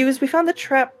unused. We found the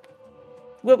trap.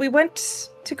 Well, we went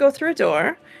to go through a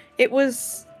door. It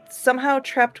was somehow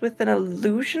trapped with an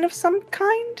illusion of some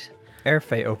kind.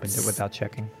 Airfay opened it without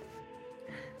checking.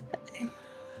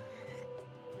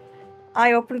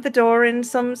 I opened the door and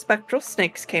some spectral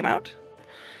snakes came out.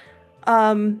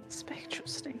 Spectral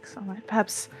snakes. All right,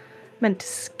 perhaps meant to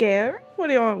scare.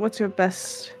 What's your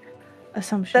best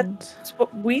assumptions? That's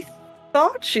what we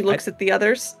thought. She looks at the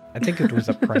others. I think it was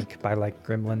a prank by like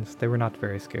gremlins. They were not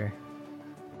very scary.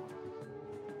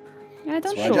 Yeah, I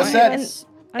don't That's what I just said.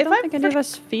 I If don't I'm think any of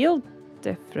us feel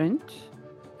different.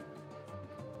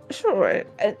 Sure.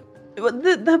 The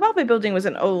Hababe building was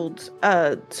an old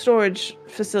storage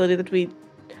facility that we,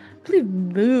 I believe,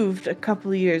 moved a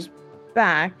couple of years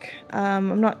back.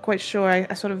 I'm not quite sure.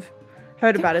 I sort of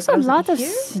heard about it. There's but a I lot of wasn't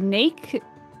here. snake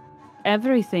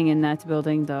everything in that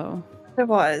building, though. There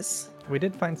was. We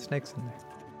did find snakes in there.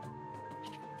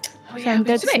 Some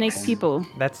dead snakes. snake people.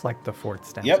 That's like the fourth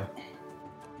stanza. Yep.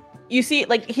 You see,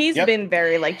 like, he's Yep. been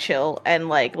very, like, chill and,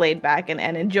 like, laid back and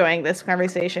enjoying this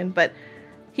conversation, but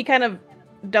he kind of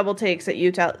double takes at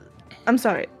you. I'm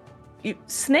sorry.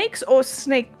 Snakes or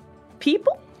snake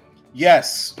people?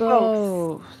 Yes.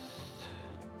 Both.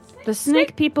 The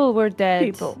snake people were dead.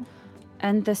 People.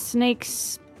 And the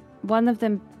snakes, one of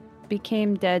them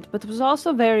became dead, but was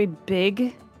also very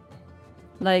big.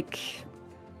 Like,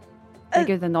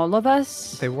 bigger than all of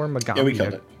us. They were Magami. Yeah, we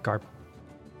killed it. Garp.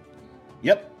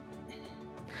 Yep.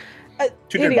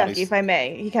 Two dead Hideaki, bodies. if I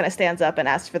may, he kind of stands up and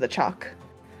asks for the chalk.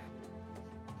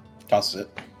 Tosses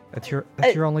it. That's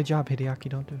your only job, Hideaki.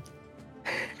 Don't do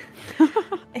it.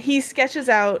 He sketches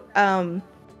out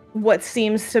what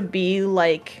seems to be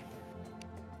like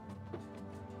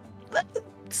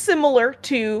similar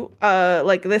to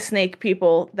like the snake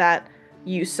people that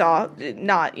you saw,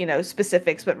 not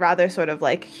specifics, but rather sort of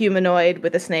like humanoid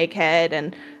with a snake head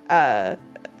and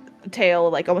tail,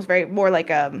 like almost very more like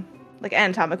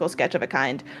anatomical sketch of a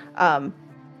kind.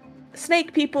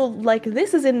 Snake people like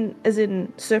this is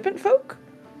in serpent folk.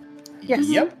 Yes.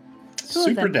 Yep. Two of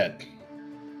Super them. dead.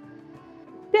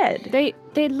 Dead.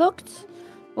 They looked.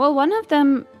 Well, one of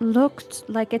them looked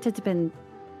like it had been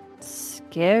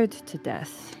scared to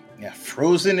death. Yeah,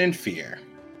 frozen in fear.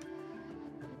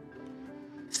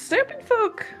 Serpent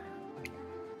folk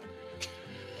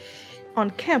on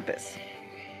campus.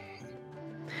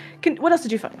 What else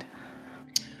did you find?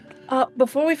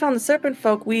 Before we found the serpent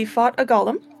folk, we fought a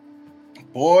golem.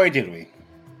 Boy, did we.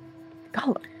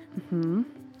 Golem. Hmm.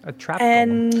 A trap. golem.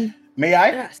 And May I?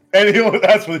 yes. And he'll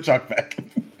ask for the chalk back.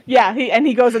 Yeah,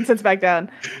 he goes and sits back down.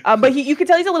 But you can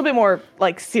tell he's a little bit more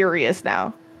like serious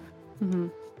now. Hmm.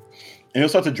 And he'll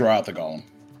start to draw out the golem.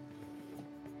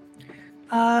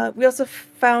 We also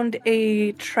found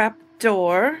a trap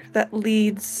door that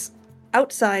leads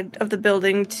outside of the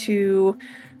building to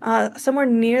somewhere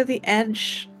near the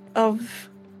edge of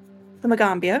the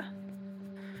Magambia.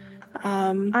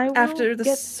 I will After the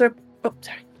get- Oh,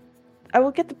 sorry. I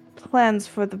will get the plans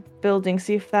for the building,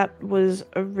 see if that was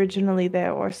originally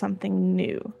there or something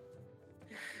new.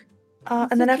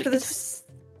 And then after this,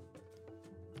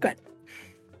 go ahead.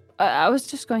 I was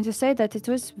just going to say that it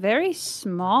was very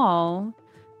small.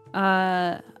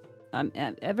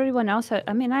 Everyone else had.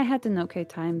 I mean, I had an okay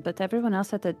time, but everyone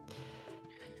else had a.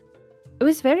 It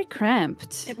was very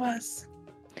cramped. It was.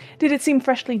 Did it seem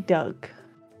freshly dug?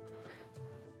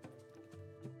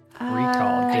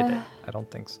 Recall did it. I don't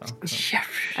think so. Yeah,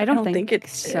 I don't think it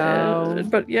so. did,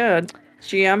 but yeah,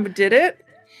 GM did it.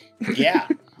 Yeah.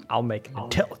 I'll make an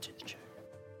intelligence check.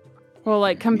 Well,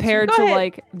 like compared Go to ahead.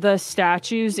 like the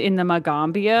statues in the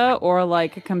Magambia, or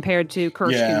like compared to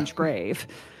Kershkin's grave.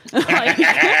 Like,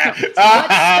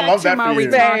 I love that spectrum are for we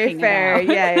you. Very talking fair.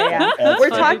 about? Yeah. That's we're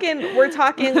funny.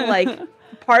 talking like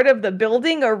part of the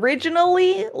building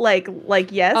originally, like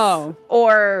yes, Oh.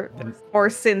 or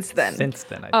since then. Since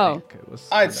then, I Oh. think it was.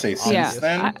 I'd kind say of since Yeah, obvious.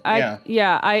 then. I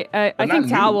But think not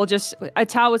Tal new. will just.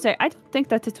 Tal would say, I don't think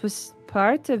that it was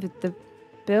part of the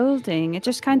building. It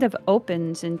just kind of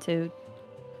opens into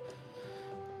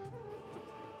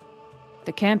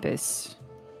the campus.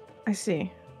 I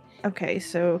see. Okay,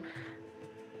 so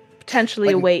potentially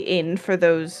a Like- way in for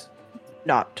those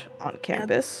not on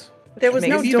campus. There was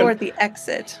no Maybe door even- at the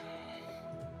exit.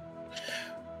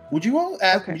 Would you all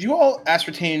Okay. would you all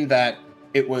ascertain that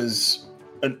it was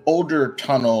an older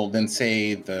tunnel than,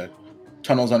 say, the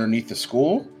tunnels underneath the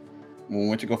school when we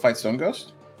went to go fight Stone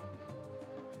Ghost?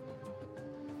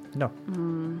 No.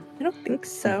 I don't think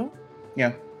so.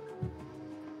 Yeah.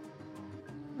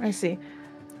 I see.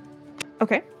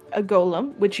 Okay, a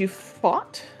golem which you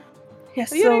fought. Yes.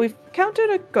 Have you So ever we've encountered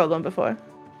a golem before,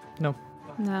 No.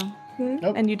 No.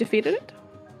 Nope. and you defeated it?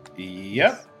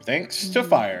 Yep. Thanks to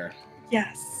fire.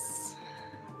 yes.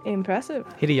 Impressive.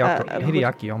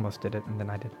 Hideaki almost did it, and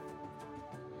then I did.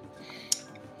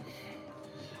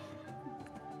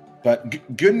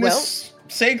 But goodness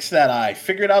sakes that I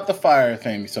figured out the fire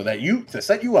thing so that to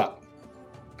set you up.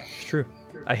 It's true.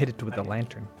 I hit it with the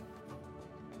lantern.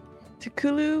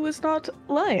 Takulu was not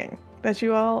lying. That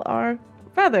you all are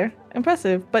rather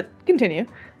impressive, but continue.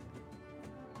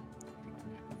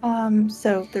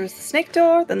 So there was the snake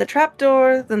door, then the trap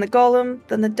door, then the golem,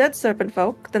 then the dead serpent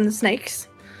folk, then the snakes.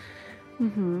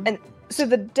 Mm-hmm. So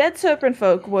the dead serpent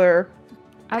folk were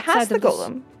past the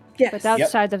golem. Yes. but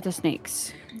outside of the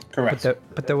snakes. Correct.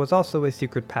 But there was also a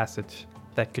secret passage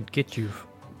that could get you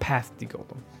past the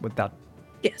golem without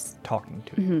Yes. talking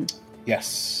to it. Mm-hmm.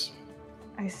 Yes.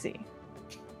 I see.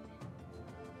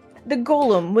 The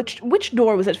golem, which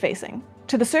door was it facing?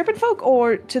 To the serpent folk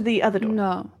or to the other door?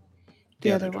 No,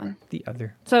 the other door. one. The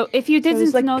other. So if you it was,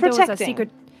 didn't like, know there was a protecting. secret,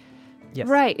 Yes.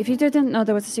 right? If you didn't know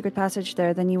there was a secret passage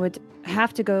there, then you would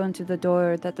have to go into the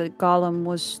door that the golem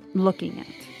was looking at.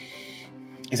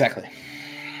 Exactly.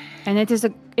 And it was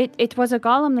a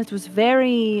golem that was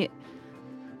very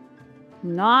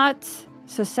not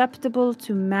susceptible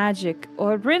to magic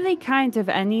or really kind of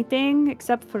anything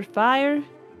except for fire.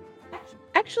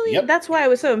 Actually, Yep. that's why I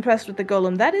was so impressed with the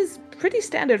golem. That is pretty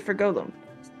standard for golem.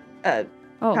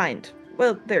 Oh, Kind.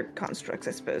 Well, they're constructs,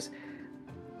 I suppose.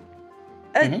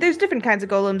 Mhm. There's different kinds of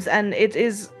golems, and it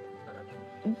is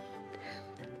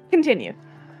Continue.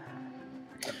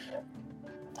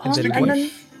 And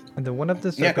then, and then one of the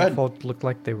Yeah, go serpent ahead. folk looked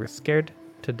like they were scared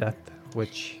to death,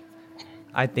 which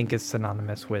I think is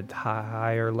synonymous with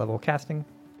higher level casting.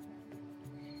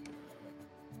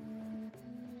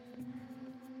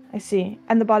 I see.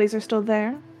 And the bodies are still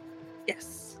there?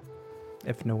 yes.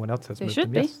 If no one else has They moved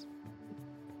should them, be. yes.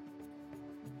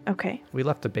 Okay. We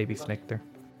left a baby snake there.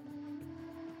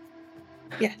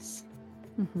 Yes.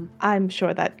 Mm-hmm. I'm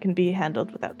sure that can be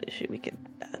handled without issue. We can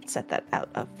set that out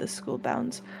of the school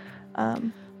bounds.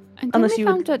 And then Unless we you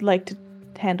found would that like to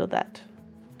handle that.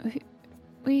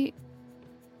 we.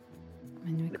 I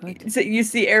mean, we could. So you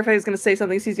see Airfay is going to say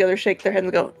something, sees the others shake their head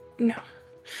and go, no.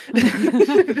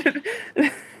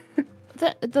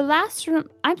 The last room.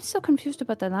 I'm so confused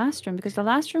about the last room because the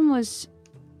last room was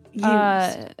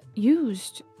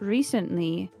used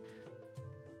recently,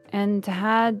 and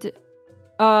had.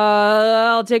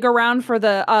 I'll dig around for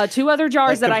the 2 other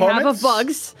jars Like that I have of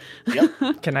components? bugs.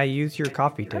 Yep. Can I use your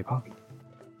coffee table?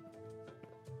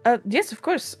 Yes, of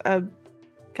course. Kind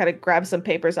of grabs some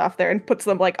papers off there and puts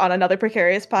them like on another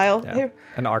precarious pile. Yeah. Here.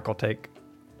 And Ark will take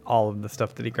all of the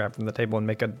stuff that he grabbed from the table and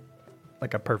make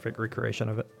a perfect recreation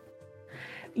of it.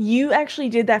 You actually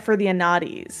did that for the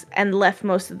Anadis and left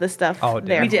most of the stuff Oh, did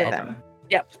there we? for Okay. them.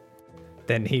 Yep.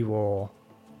 Then he will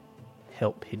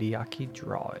help Hideaki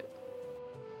draw it.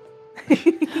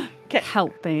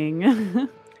 Helping.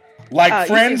 Like you can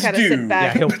friends kinda do. sit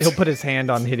back. Yeah, he'll put his hand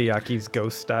on Hideaki's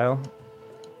ghost style.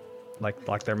 Like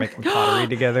they're making pottery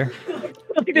together.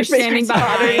 You're standing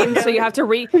behind, so you have to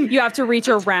reach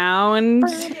around.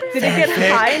 Did it get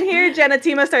high in here?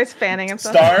 Genatima starts fanning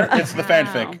himself. Star, it's the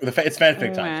fanfic. It's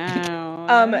fanfic time.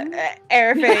 Wow.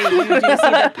 Airfay, you do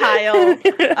see the pile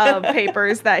of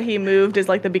papers that he moved is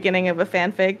like the beginning of a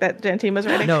fanfic that Genetima's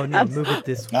writing. No, move it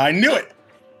this way. I knew it.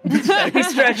 He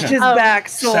stretched his back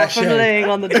sore from Sachet. laying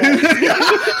on the desk.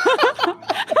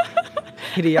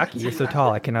 Hideaki, you're so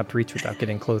tall, I cannot reach without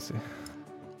getting closer.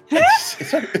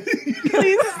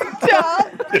 Please stop.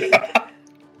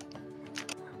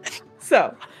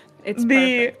 So, It's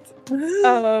the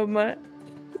perfect.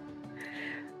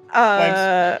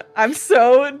 I'm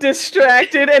so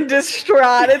distracted and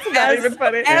distraught. It's not even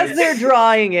funny. As they're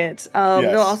drawing it, Yes.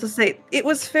 they'll also say it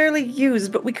was fairly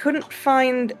used, but we couldn't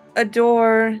find a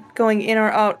door going in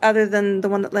or out other than the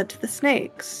one that led to the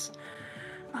snakes.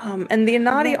 And the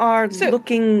Anadi are So-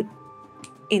 looking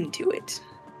into it.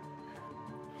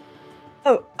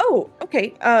 Oh,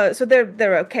 okay. So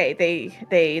they're okay.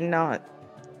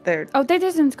 They're Oh, they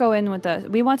didn't go in with us.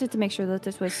 We wanted to make sure that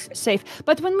this was safe.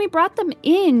 But when we brought them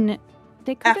in,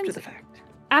 they couldn't. After the fact.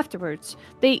 Afterwards,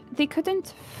 they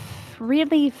couldn't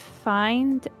really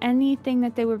find anything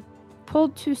that they were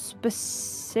pulled to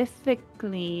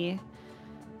specifically.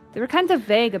 They were kind of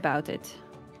vague about it.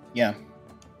 Yeah.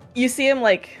 You see him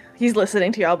like he's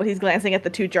listening to y'all, but he's glancing at the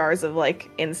 2 jars of like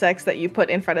insects that you put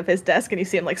in front of his desk, and you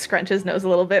see him like scrunch his nose a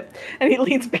little bit, and he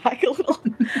leans back a little.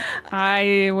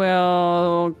 I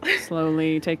will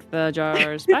slowly take the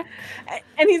jars back.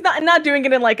 And he's not doing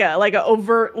it in like a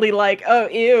overtly like, oh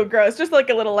ew gross, just like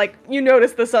a little like you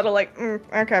notice the subtle like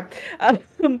okay.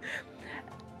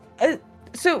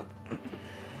 So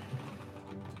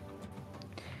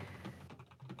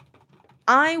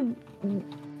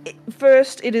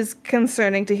first it is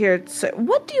concerning to hear. So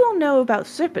what do you all know about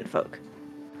serpent folk?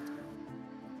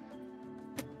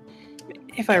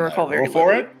 If I recall very Roll for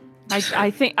well. it?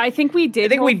 I think we did. I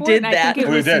think roll we for did it, and I that. think it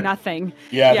We was did. nothing.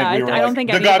 Yeah, Yeah, I think we were I don't like, think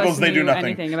the any of us goggles, they do knew nothing.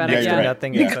 anything about Yeah, it. you're Yeah. right.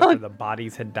 Nothing except for the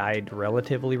bodies had died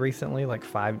relatively recently, like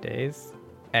 5 days,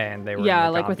 and they were Yeah,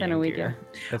 in like within a Magambian week, gear.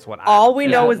 That's what All we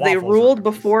know Yeah, is they waffles ruled and-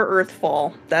 before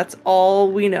Earthfall. That's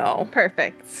all we know.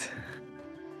 Perfect.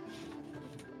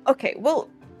 Okay, well,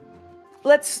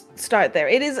 let's start there.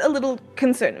 It is a little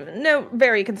concerning. No,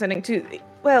 very concerning too.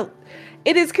 Well,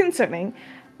 it is concerning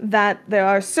that there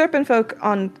are serpent folk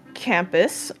on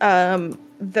campus,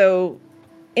 though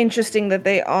interesting that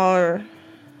they are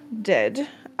dead.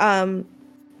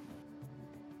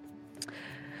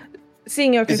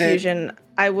 Seeing your Is it- confusion,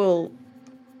 I will,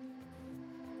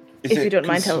 Is if you it don't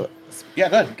mind, cons- tell. Yeah,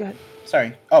 go ahead. Go ahead.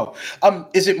 Sorry. Oh,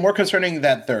 is it more concerning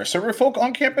that there are serpent folk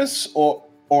on campus,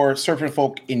 or serpent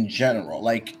folk in general?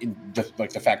 Like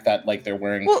the fact that like they're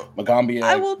wearing Well, Magambia.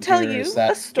 I will tell gear, you is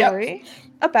that- a story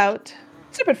about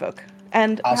serpent folk,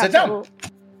 and I'll sit perhaps it down. will-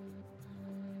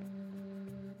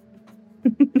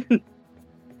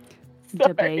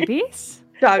 The babies?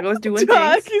 Doggo's doing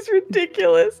Dog things. is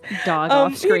ridiculous. Dog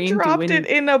off screen He dropped doing it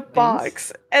in a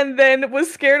box and then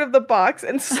was scared of the box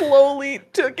and slowly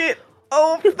took it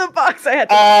off the box. I had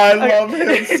to. I love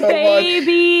him so much.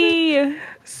 baby.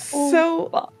 So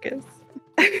Bacchus.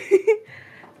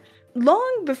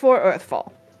 long before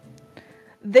Earthfall,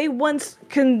 they once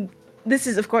this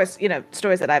is, of course,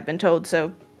 stories that I've been told,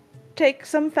 so take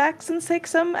some facts and take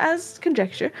some as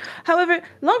conjecture. However,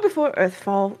 long before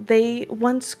Earthfall, they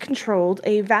once controlled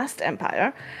a vast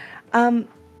empire. An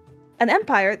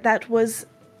empire that was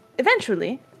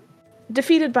eventually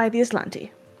defeated by the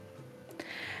Aslanti.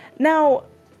 Now,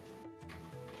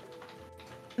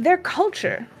 their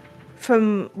culture,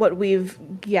 from what we've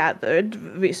gathered,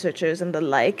 researchers and the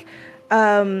like,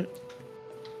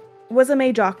 was a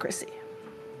magocracy.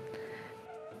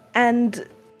 And,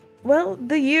 well,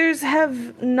 the years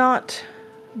have not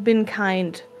been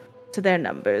kind to their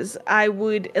numbers. I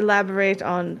would elaborate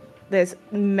on, there's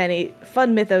many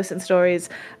fun mythos and stories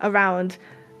around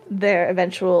their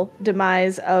eventual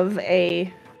demise of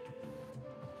a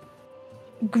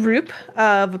group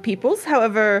of peoples.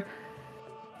 However,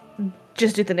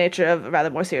 just due to the nature of a rather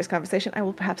more serious conversation, I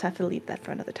will perhaps have to leave that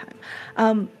for another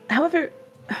time. However,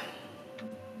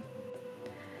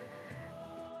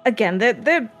 again,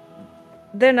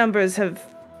 their numbers have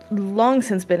long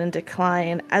since been in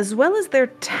decline, as well as their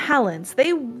talents.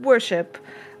 They worship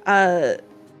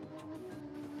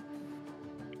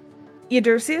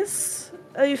Eudursius.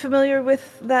 Are you familiar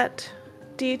with that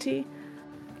deity?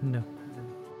 No.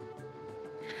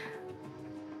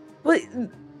 Well,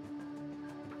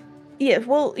 yeah,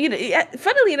 well,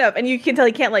 funnily enough, and you can tell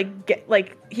he can't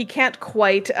he can't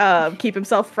quite keep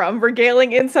himself from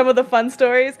regaling in some of the fun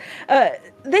stories.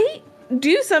 They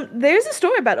do there's a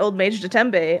story about old Mage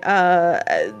Datembe,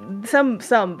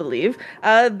 some believe,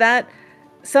 that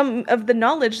some of the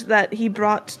knowledge that he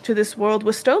brought to this world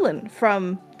was stolen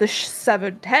from the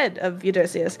severed head of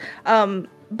Eudursius. And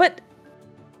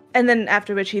then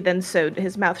after which he then sewed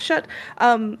his mouth shut.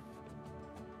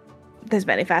 There's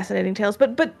many fascinating tales,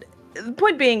 but the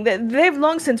point being that they've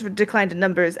long since declined in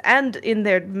numbers and in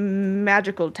their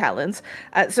magical talents.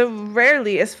 So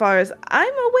rarely, as far as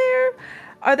I'm aware,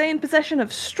 are they in possession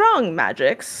of strong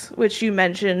magics, which you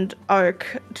mentioned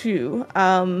Arc too.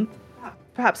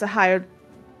 Perhaps a higher...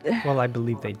 Well, I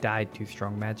believe they died to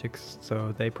strong magics,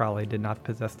 so they probably did not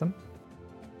possess them.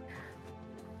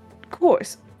 Of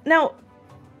course. Now,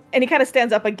 and he kind of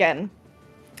stands up again,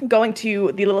 going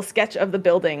to the little sketch of the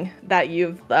building that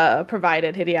you've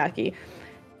provided, Hideaki.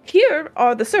 Here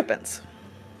are the serpents.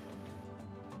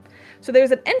 So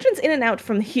there's an entrance in and out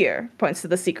from here, points to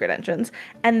the secret entrance,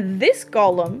 and this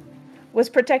golem was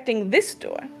protecting this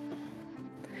door.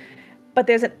 But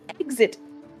there's an exit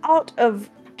out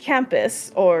of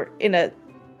campus, or in a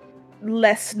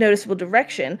less noticeable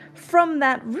direction, from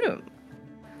that room.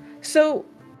 So...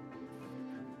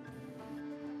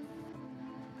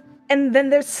 And then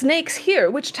there's snakes here,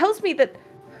 which tells me that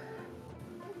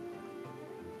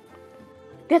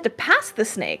they had to pass the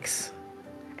snakes.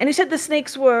 And you said the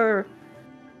snakes were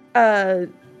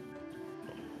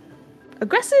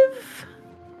aggressive?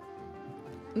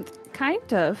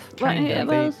 Kind of.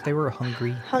 They were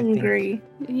hungry. Hungry.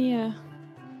 Yeah.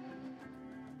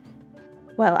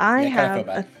 Well, I Yeah, kinda have feel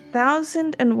bad.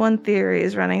 1,001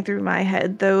 theories running through my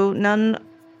head, though none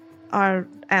are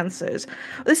answers.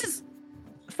 This is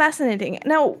fascinating.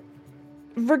 Now,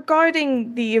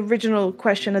 regarding the original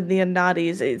question of the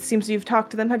Anadis, it seems you've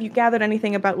talked to them. Have you gathered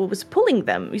anything about what was pulling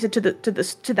them? You said to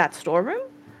that storeroom?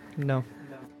 No.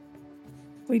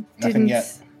 We Nothing didn't.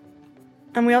 yet.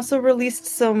 And we also released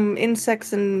some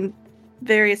insects in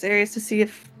various areas to see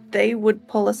if they would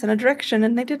pull us in a direction,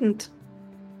 and they didn't.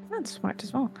 That's smart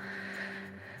as well.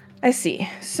 I see.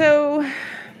 So,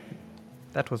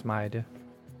 That was my idea.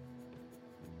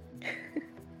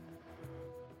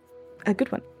 a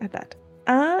good one at that.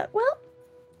 Well,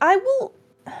 I will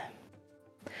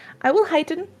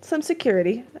heighten some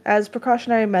security as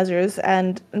precautionary measures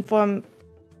and inform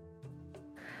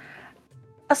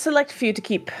a select few to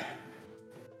keep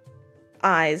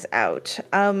eyes out.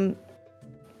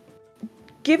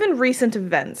 Given recent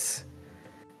events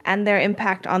and their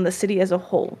impact on the city as a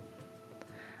whole,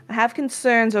 I have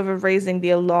concerns over raising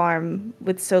the alarm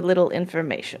with so little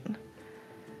information.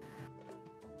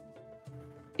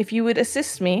 If you would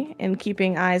assist me in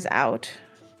keeping eyes out,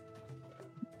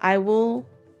 I will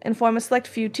inform a select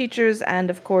few teachers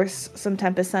and, of course, some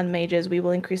Tempest Sun mages. We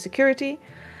will increase security,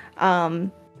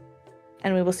 and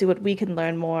we will see what we can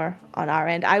learn more on our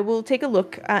end. I will take a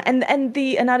look. And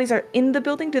the Anadis are in the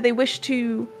building. Do they wish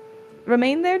to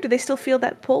remain there? Do they still feel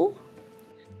that pull?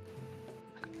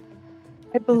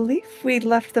 I believe we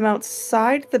left them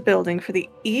outside the building for the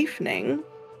evening,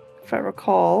 if I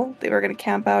recall. They were going to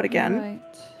camp out again. Right.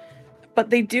 But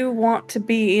they do want to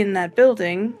be in that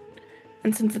building,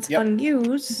 and since it's Yep.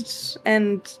 unused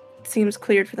and seems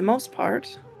cleared for the most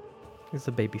part, It's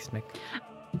a baby snake.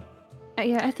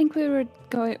 Yeah, I think we were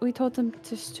going. We told them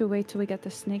just to wait till we get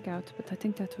the snake out, but I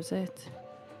think that was it.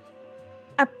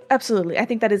 Absolutely. I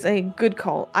think that is a good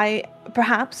call.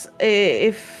 Perhaps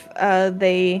if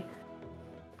they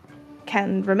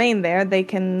can remain there, they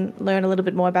can learn a little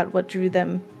bit more about what drew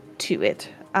them to it.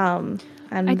 And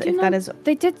if that is,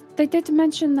 they did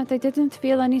mention that they didn't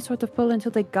feel any sort of pull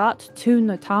until they got to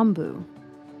Natambu.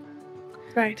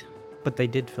 Right. But they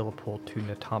did feel a pull to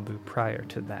Natambu prior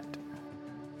to that.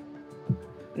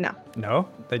 no. No?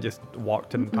 They just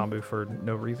walked to Natambu for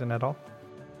no reason at all?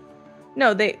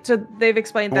 No, they've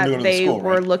explained Wanted to that go to the they school,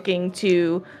 were right? looking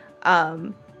to,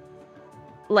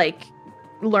 like,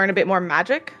 learn a bit more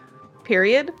magic,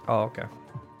 period. Oh, okay.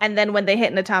 And then when they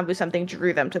hit Natambu, something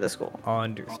drew them to the school.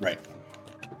 Understood. Right.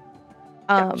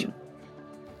 Gotcha.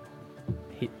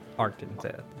 Ark didn't say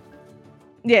it.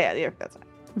 Yeah, that's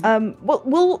fine.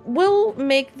 We'll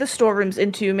make the storerooms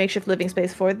into makeshift living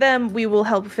space for them. We will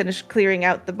help finish clearing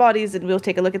out the bodies, and we'll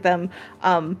take a look at them.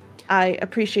 I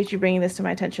appreciate you bringing this to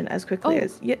my attention as quickly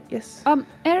as yes.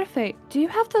 Erife, do you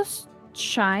have those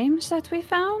chimes that we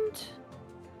found?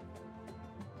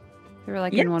 They were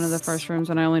like in one of the Yes. first rooms,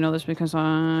 and I only know this because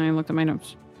I looked at my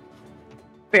notes.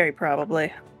 Very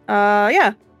probably.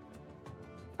 Yeah.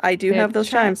 I do They have had those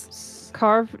chimes.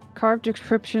 Carved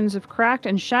descriptions of cracked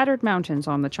and shattered mountains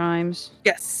on the chimes.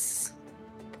 Yes.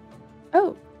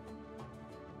 Oh,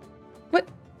 what?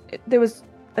 There was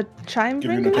a chime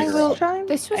Give your ringer? note taker. Chime?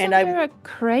 This was And under a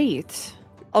crate.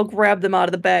 I'll grab them out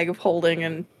of the bag of holding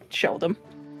and show them.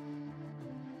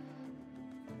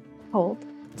 Hold.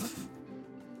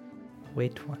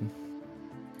 Wait one.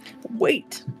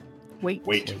 Wait. Wait.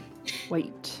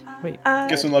 Wait.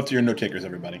 Guess some love to your note takers,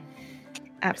 everybody.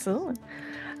 Absolutely.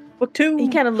 Book 2. He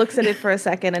kind of looks at it for a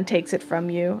second and takes it from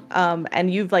you.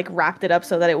 And you've like wrapped it up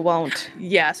so that it won't.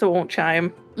 Yeah, so it won't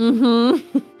chime.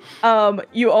 Mm-hmm.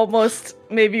 You almost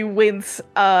maybe wince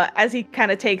as he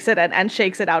kind of takes it and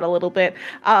shakes it out a little bit.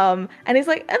 And he's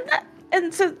like,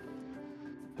 and so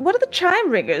what are the chime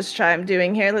ringers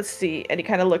doing here? Let's see. And he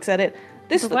kind of looks at it.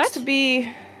 This The looks what? to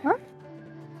be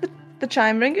the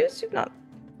chime ringers. You've not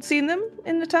seen them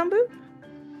in the Tambu?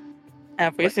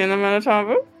 Have we seen them in a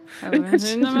Tambu?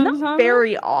 Not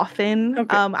very often.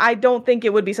 Okay. I don't think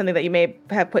it would be something that you may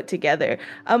have put together.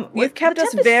 You've kept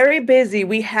us very busy.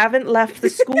 We haven't left the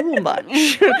school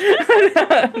much.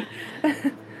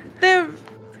 They're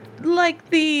like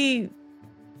the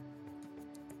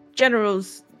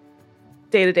general's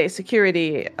day-to-day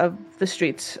security of the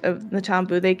streets of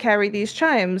Natambu. They carry these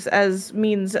chimes as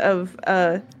means of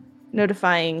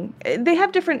notifying. They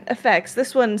have different effects.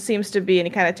 This one seems to be, and he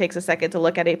kind of takes a second to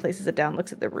look at it, places it down,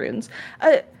 looks at the runes.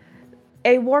 A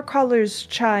warcaller's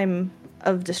chime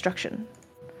of destruction.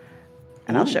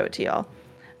 And I'll show it to y'all.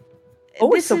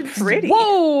 Oh, it's so pretty.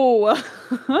 Whoa!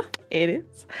 It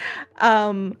is.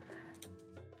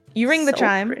 You ring the So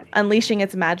chime, pretty. unleashing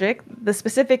its magic. The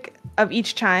specific of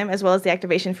each chime, as well as the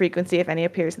activation frequency, if any,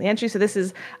 appears in the entry. So this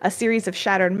is a series of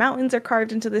shattered mountains are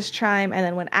carved into this chime, and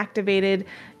then when activated,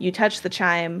 you touch the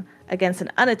chime against an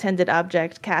unattended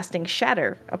object, casting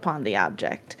shatter upon the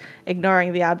object,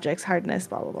 ignoring the object's hardness,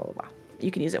 blah, blah, blah, blah, blah. You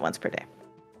can use it once per day.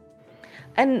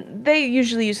 And they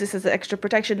usually use this as an extra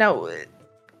protection. Now,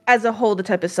 as a whole, the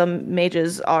type of some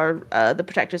mages are the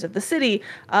protectors of the city.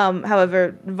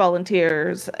 However,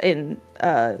 volunteers in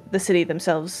the city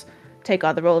themselves take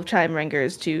on the role of chime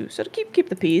ringers to sort of keep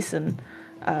the peace and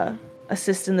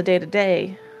assist in the day to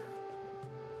day.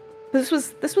 This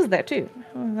was there too.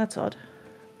 Oh, that's odd.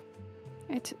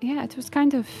 It was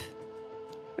kind of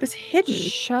It was hidden.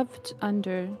 shoved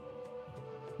under.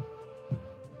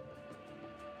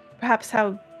 Perhaps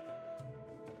how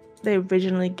they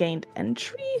originally gained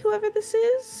entry, whoever this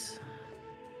is.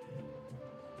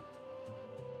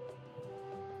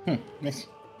 Makes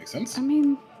sense. I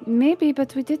mean, maybe,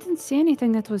 but we didn't see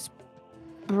anything that was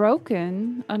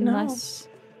broken unless.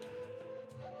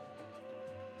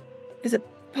 Is it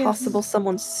possible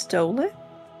someone stole it?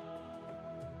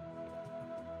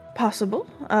 Possible.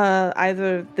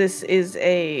 Either this is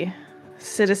a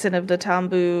citizen of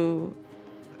Datambu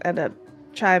and a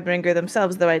chime ringer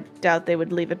themselves, though I doubt they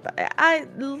would leave it.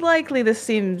 Likely this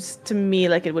seems to me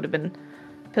like it would have been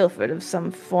pilfered of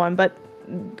some form, but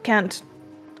can't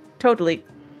totally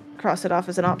cross it off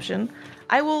as an option.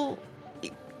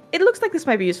 It looks like this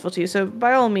might be useful to you, so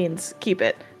by all means, keep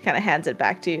it. Kind of hands it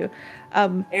back to you.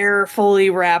 Carefully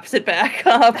wraps it back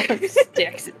up and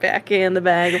sticks it back in the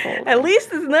bag of holding. At least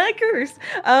it's not cursed.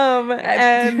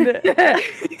 And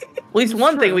At least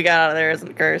one thing we got out of there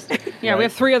isn't cursed. Yeah, we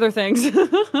have 3 other things.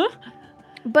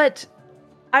 but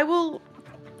I will,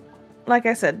 like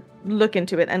I said, look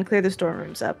into it and clear the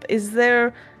storerooms up. Is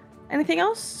there Anything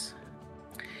else?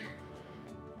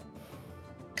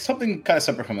 Something kind of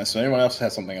separate from this. So anyone else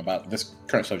has something about this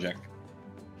current subject?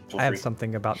 Feel I have free.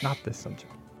 something about not this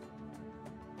subject.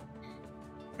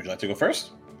 Would you like to go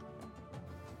first?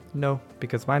 No,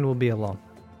 because mine will be alone.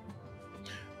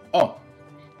 Oh,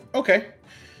 okay.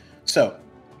 So,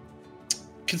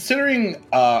 considering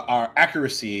our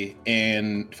accuracy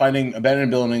in finding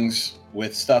abandoned buildings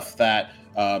with stuff that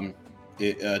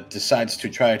it decides to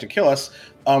try to kill us,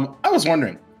 I was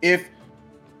wondering if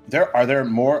there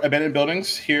more abandoned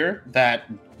buildings here that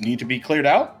need to be cleared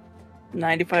out?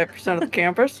 95% of the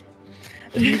campers.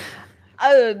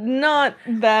 Not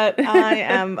that I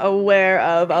am aware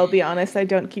of. I'll be honest, I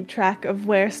don't keep track of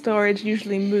where storage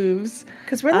usually moves.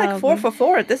 Because we're like 4 for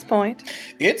 4 at this point.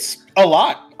 It's a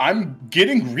lot. I'm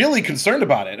getting really concerned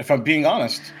about it, if I'm being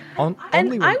honest.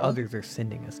 Only when others are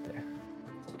sending us there.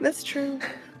 That's true.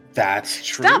 That's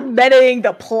true. Stop betting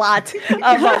the plot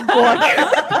of a book.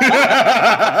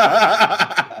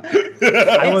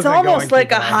 It's almost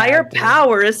like a higher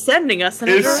power is sending us in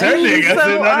a It's direction. sending us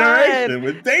So in a direction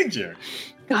with danger.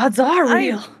 Gods are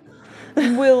real.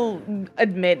 Will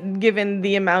admit, given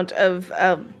the amount of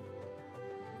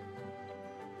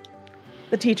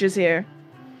the teachers here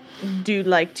do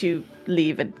like to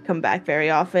leave and come back very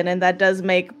often, and that does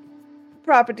make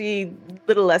property a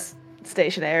little less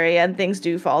stationary, and things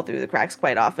do fall through the cracks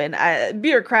quite often.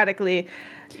 Bureaucratically,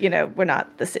 we're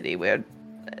not the city.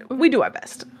 We do our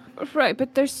best. Right,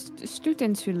 but there's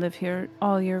students who live here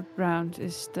all year round.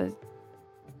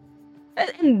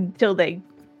 Until they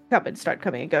come and start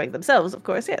coming and going themselves, of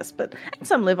course, yes. But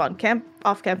some live on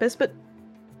off campus. But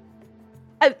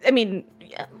I mean,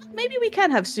 yeah, maybe we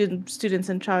can have students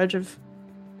in charge of.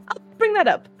 I'll bring that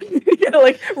up.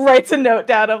 Writes a note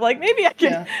down of maybe I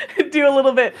can do a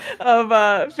little bit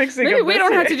of fixing. Maybe of we this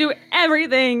don't have here. to do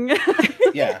everything.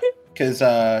 Yeah, because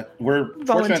we're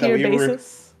fortunate that Volunteer we were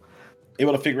basis.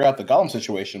 able to figure out the golem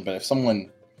situation, but if someone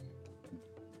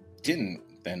didn't,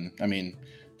 then it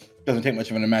doesn't take much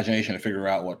of an imagination to figure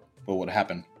out what would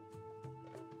happen.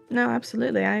 No,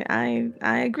 absolutely. I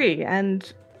agree,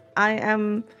 and I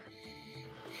am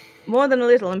more than a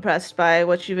little impressed by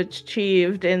what you've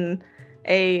achieved in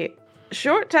a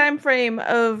short time frame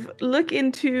of look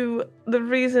into the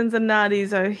reasons the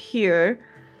Nadis are here,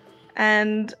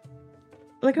 and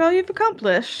look at all you've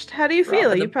accomplished. How do you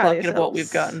feel? Are you proud of of what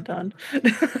we've yourselves? gotten done.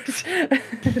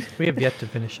 We have yet to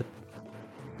finish it.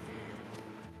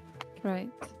 Right.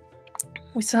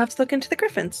 We still have to look into the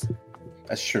griffins.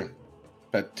 That's true.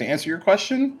 But to answer your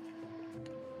question,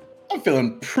 I'm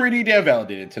feeling pretty damn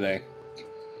validated today.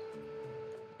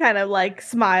 Kind of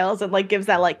smiles and gives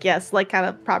that yes, kind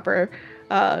of proper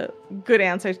good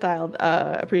answer style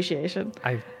appreciation.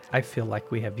 I feel like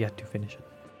we have yet to finish it.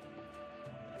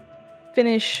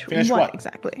 Finish what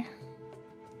exactly?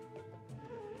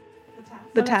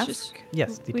 The Well, task? let's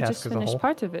Yes, the we task just as a finished whole.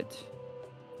 part of it.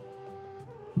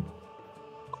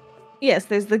 Yes,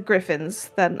 there's the griffins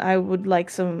that I would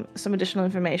like some additional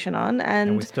information on,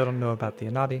 And we and still don't know about the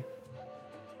Anadi.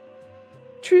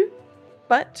 true,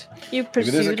 but you've Maybe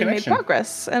there's a pursued and made connection.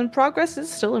 progress, and progress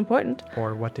is still important.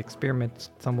 Or what experiments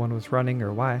someone was running,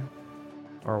 or why.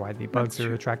 Or why the bugs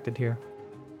are attracted here.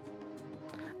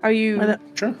 Are you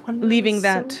Sure. leaving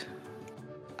that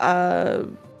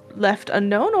left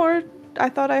unknown, or I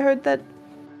thought I heard that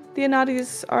the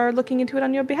Anadis are looking into it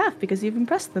on your behalf because you've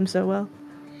impressed them so well.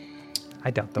 I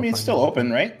doubt I they'll mean, it's find still it.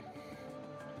 open, right?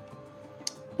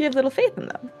 You have little faith in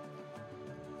them.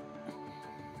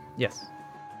 Yes.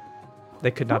 They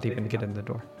could not even get in the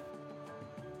door.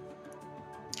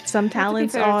 Some To be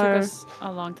talents fair, it are. took us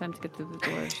a long time to get through the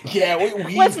doors. Yeah,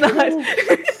 we Let's not.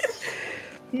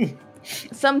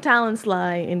 Some talents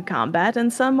lie in combat,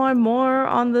 and some are more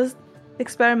on the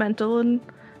experimental and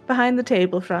behind the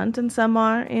table front, and some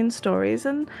are in stories,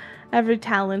 and every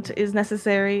talent is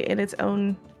necessary in its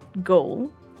own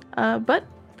goal. But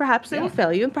perhaps they will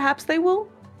fail you, and perhaps they will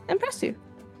impress you.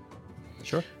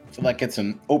 Sure. I feel like it's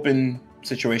an open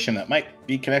situation that might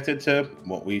be connected to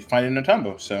what we find in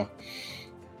Otumbo. So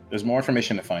there's more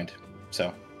information to find.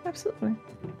 So Absolutely.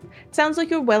 Sounds like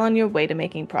you're well on your way to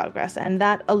making progress, and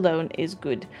that alone is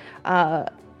good.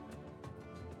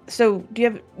 So, do you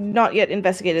have not yet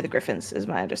investigated the griffins, is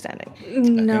my understanding? I think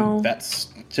No. that's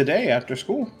today after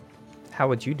school. How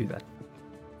would you do that?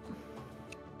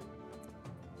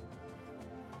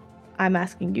 I'm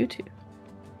asking you to.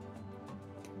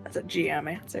 That's a GM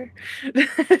answer.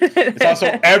 It's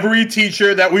also every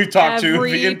teacher that we've talked to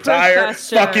Every the entire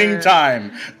professor. fucking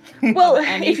time. Well,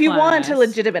 Any if you want a class.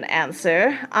 legitimate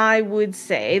answer, I would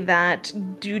say that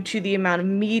due to the amount of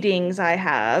meetings I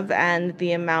have and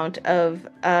the amount of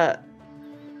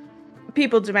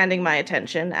people demanding my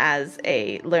attention as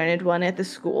a learned one at the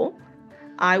school,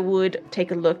 I would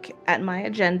take a look at my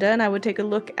agenda and I would take a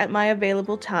look at my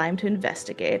available time to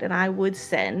investigate, and I would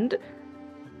send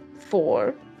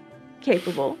 4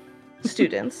 capable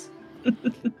students.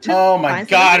 Oh my find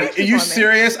some god, are information you for me.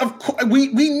 serious? Of course,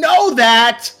 we know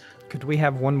that. Could we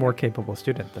have one more capable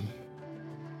student then?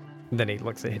 Then he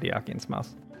looks at Hideaki and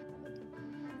smiles.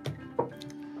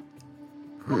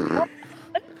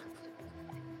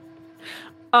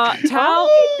 Tal,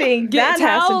 I think that has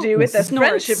Tal to do with a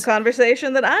snorts. friendship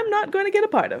conversation that I'm not going to get a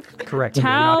part of. Correct. we are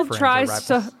Tal not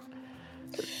friends or rivals.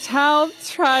 Tal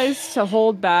tries to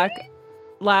hold back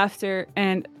laughter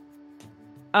and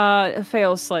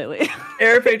fails slightly.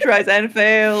 Airfay tries and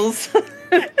fails.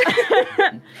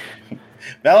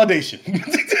 Validation.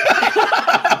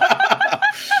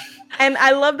 And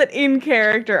I love that in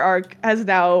character arc has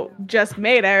now just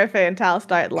made Arafe and Tal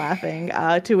start laughing,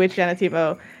 to which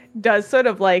Genetimo does sort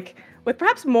of like, with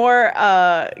perhaps more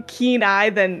keen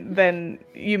eye than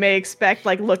you may expect,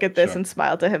 like look at this Sure. and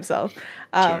smile to himself.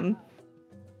 Sure.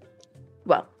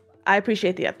 Well, I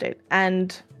appreciate the update,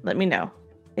 and let me know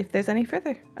if there's any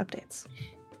further updates.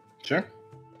 Sure.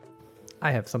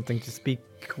 I have something to speak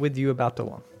with you about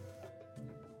alone.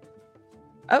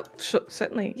 Oh,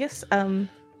 certainly, yes.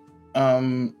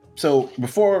 So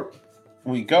before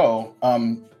we go,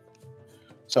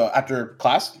 so after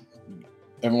class,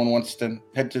 everyone wants to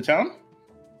head to town.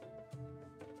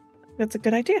 That's a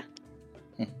good idea.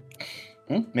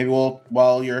 Maybe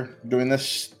while you're doing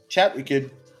this chat, we could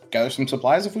gather some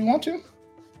supplies if we want to.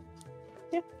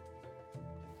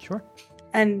 Sure.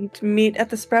 And meet at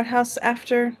the Sprout House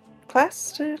after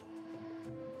class to...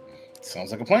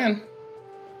 Sounds like a plan.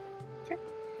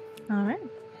 All right.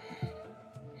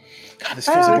 God, this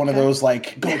feels like one of Okay. those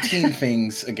like go team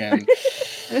things again.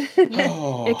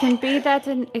 Oh. It can be that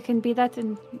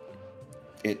in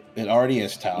It already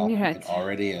is, Tal. In your head. It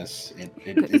already is.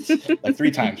 It's like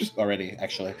 3 times already,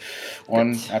 actually.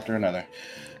 One after another.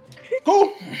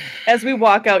 Cool. As we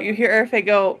walk out, you hear Airfay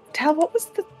go, Tal, what was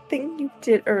the thing you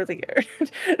did earlier?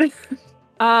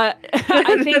 I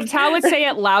think Tal would say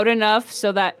it loud enough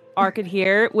so that R could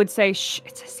hear, would say, shh,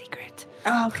 it's a secret.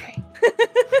 Oh, okay.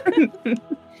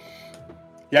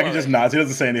 Yeah, he just nods. He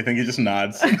doesn't say anything. He just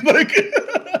nods. Like,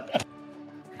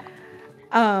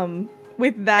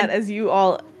 With that, as you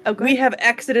all... Oh, go We ahead. have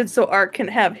exited so Art can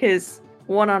have his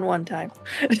one-on-one time.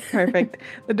 Perfect.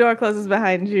 The door closes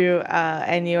behind you,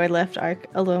 and you are left Ark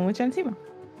alone with Genetimo.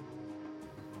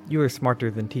 You are smarter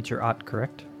than Teacher Ott,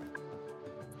 correct?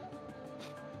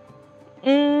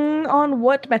 On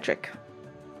what metric?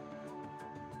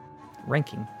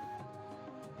 Ranking.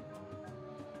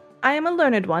 I am a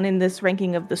learned one in this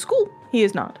ranking of the school. He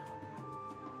is not.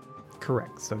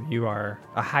 Correct. So you are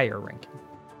a higher ranking.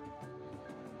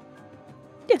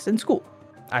 Yes, in school.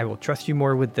 I will trust you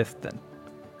more with this then.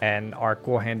 And Ark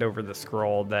will hand over the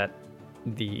scroll that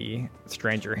the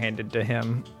stranger handed to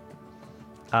him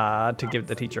to give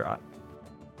the teacher Ott.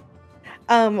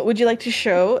 Would you like to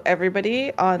show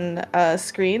everybody on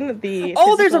screen the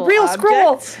Oh, there's a physical real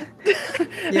scroll! object?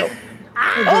 Yep.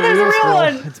 Oh, there's a real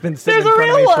one! It's been sitting There's a in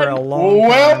front of real me for a one! long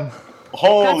well, time.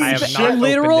 holy I have shit. not opened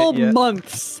Literal it yet.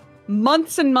 months.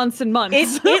 Months and months and months.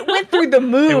 It went through the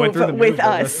move It went through the with move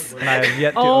us. and I have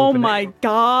yet to oh open my it.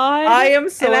 god. I am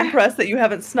so And I- impressed that you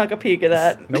haven't snuck a peek at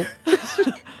that. Nope.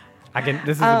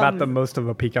 This is about the most of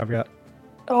a peek I've got.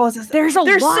 Oh, There's so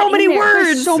lot many in there. words!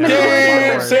 There's so many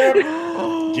Damn, words. Sam.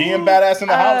 GM badass in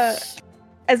the house.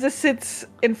 As it sits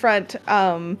in front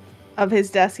of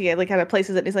his desk, he like kind of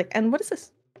places it. And he's like, "And what is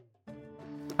this?"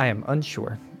 I am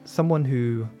unsure. Someone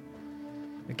who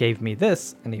gave me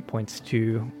this, and he points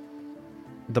to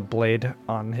the blade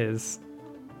on his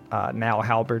now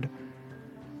halberd,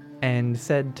 and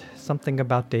said something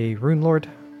about a rune lord.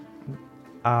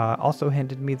 Also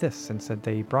handed me this and said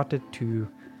they brought it to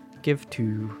give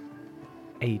to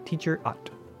a teacher Ott.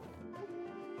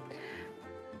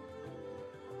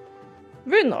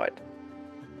 Rune Lord.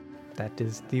 That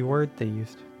is the word they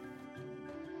used.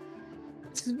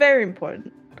 This is very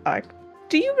important, Ark.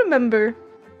 Do you remember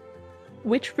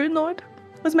which Rune Lord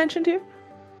was mentioned here?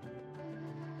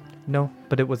 No,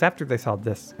 but it was after they saw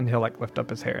this, and he'll like lift up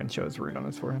his hair and show his rune on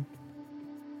his forehead.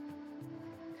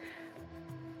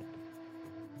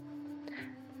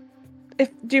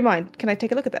 Do you mind? Can I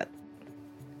take a look at that?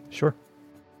 Sure.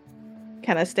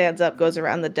 Kind of stands up, goes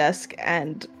around the desk,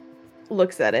 and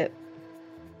looks at it.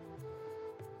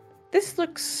 This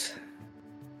looks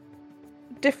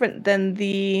different than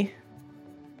the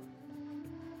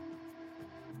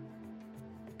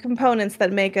components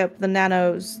that make up the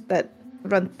nanos that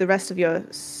run the rest of your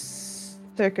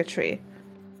circuitry.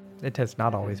 It has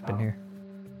not always been here.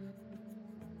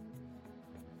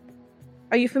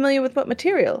 Are you familiar with what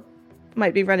material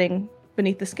might be running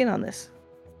beneath the skin on this?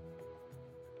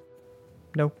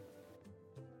 No.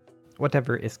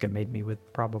 Whatever Iska made me with,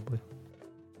 probably.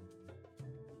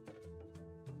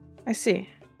 I see.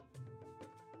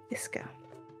 Iska.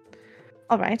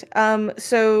 All right.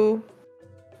 So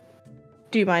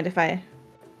do you mind if I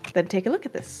then take a look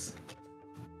at this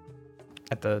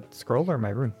At the scroll or my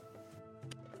rune?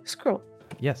 scroll?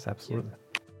 Yes, absolutely.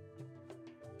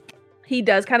 He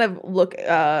does kind of look,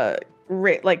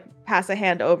 like pass a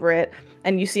hand over it,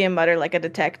 and you see him mutter like a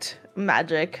detect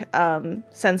magic,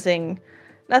 sensing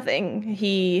nothing.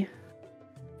 He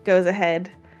goes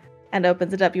ahead and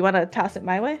opens it up. You want to toss it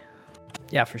my way?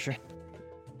 Yeah, for sure.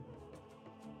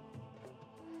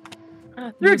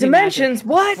 Through Movie dimensions, magic.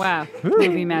 what? Wow.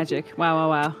 Movie magic.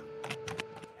 Wow.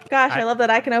 Gosh, I I- love that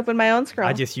I can open my own scroll.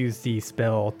 I just used the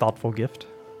spell Thoughtful Gift.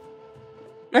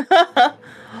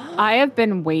 I have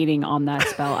been waiting on that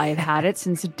spell. I have had it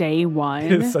since day one.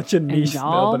 It's such a niche spell,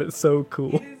 y'all- but it's so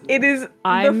cool. It is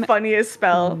I'm the funniest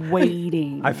spell.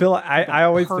 Waiting. I feel like I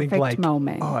always think perfect like,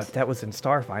 moment. oh, if that was in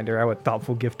Starfinder, I would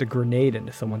Thoughtful Gift a grenade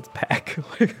into someone's pack.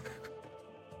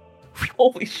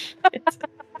 Holy shit.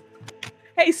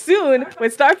 Hey, soon,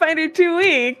 with Starfinder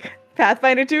 2E,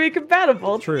 Pathfinder 2E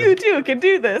compatible, True. you too can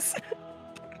do this.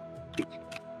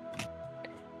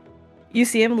 You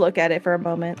see him look at it for a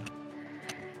moment.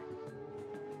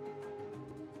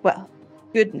 Well,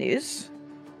 good news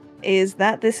is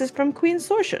that this is from Queen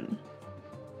Sortian.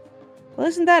 Well,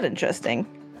 isn't that interesting?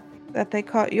 That they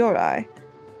caught your eye.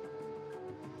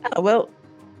 Oh, well,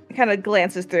 kind of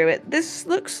glances through it. This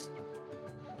looks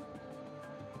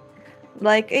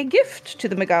like a gift to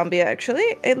the Magambia,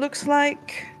 actually. It looks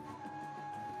like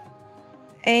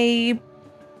a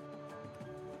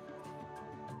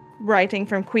writing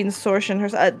from Queen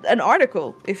Sortian, an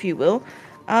article, if you will,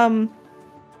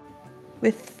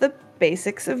 with the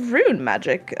basics of rune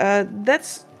magic.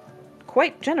 That's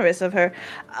quite generous of her.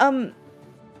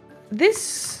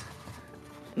 This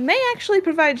may actually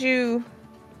provide you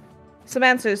some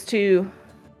answers to,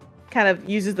 kind of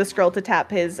uses the scroll to tap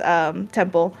his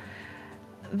temple,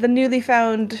 the newly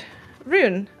found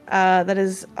rune that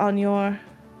is on your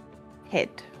head.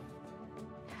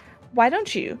 Why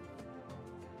don't you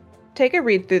take a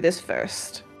read through this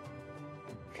first?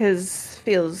 Because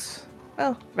feels,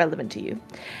 well, relevant to you.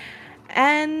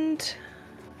 And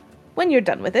when you're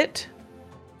done with it,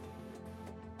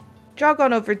 jog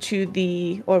on over to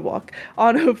the, or walk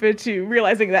on over to,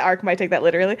 realizing that Ark might take that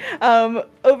literally,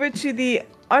 over to the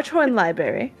Archhorn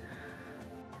Library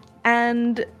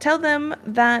and tell them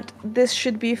that this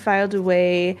should be filed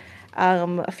away,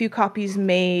 a few copies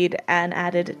made and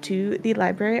added to the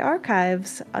library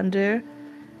archives under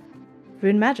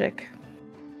rune magic.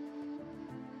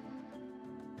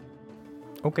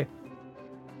 Okay.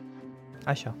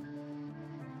 I shall.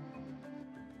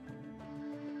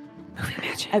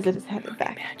 As it is handed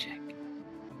back.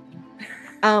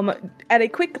 At a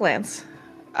quick glance,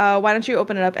 why don't you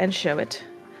open it up and show it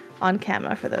on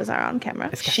camera for those that are on camera?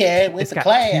 It's got, Share it with it's the got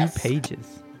class. 2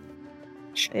 pages.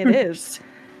 It is.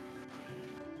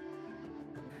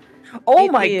 Oh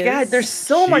It my is. god, there's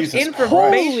so much Jesus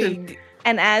information.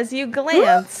 And as you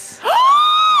glance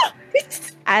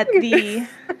at the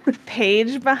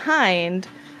page behind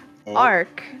Oh.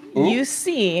 Ark, Ooh. you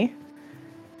see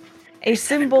a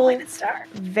symbol Star.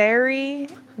 very,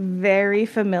 very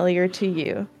familiar to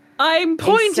you. I'm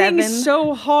pointing 7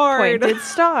 so hard. Pointed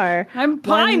star. I'm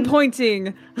One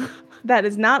pointing. that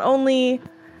has not only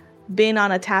been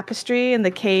on a tapestry in the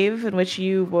cave in which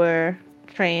you were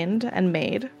trained and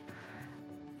made,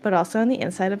 but also on the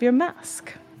inside of your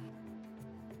mask.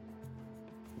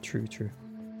 True.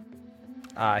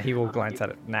 He will glance at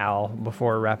it now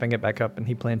before wrapping it back up, and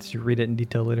he plans to read it in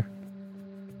detail later.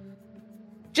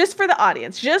 Just for the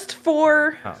audience, just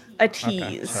for Oh, a Okay.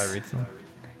 tease. Shall I read some?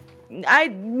 I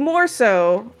more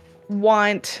so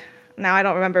want, now I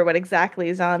don't remember what exactly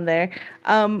is on there.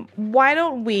 Why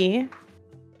don't we,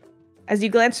 as you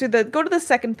glance through go to the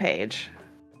second page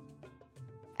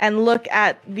and look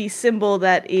at the symbol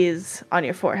that is on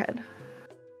your forehead.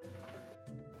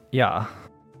 Yeah.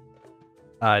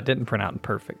 It didn't print out in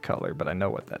perfect color, but I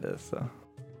know what that is, so.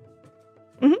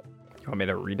 Mhm. You want me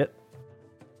to read it?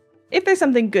 If there's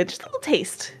something good, just a little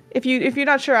taste. If you're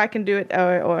not sure, I can do it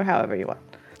or however you want.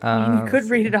 You could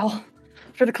read it all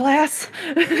for the class.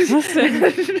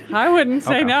 Listen, I wouldn't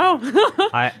say Okay. no.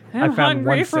 I I'm found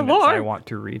hungry one for sentence I more. want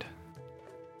to read.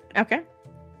 Okay.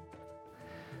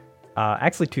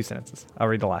 Actually, 2 sentences. I'll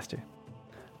read the last 2.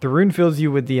 The rune fills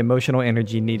you with the emotional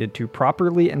energy needed to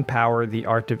properly empower the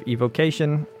art of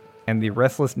evocation and the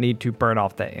restless need to burn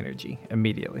off that energy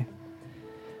immediately.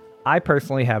 I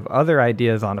personally have other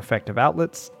ideas on effective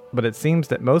outlets, but it seems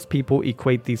that most people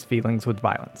equate these feelings with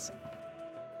violence.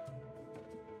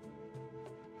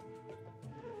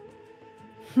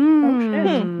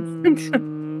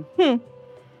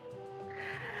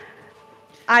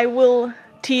 I will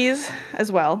tease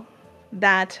as well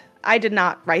that I did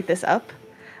not write this up,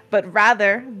 but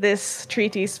rather this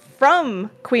treatise from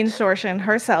Queen Sortion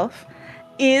herself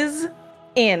is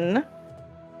in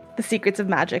the Secrets of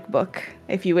Magic book.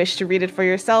 If you wish to read it for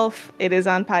yourself, it is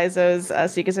on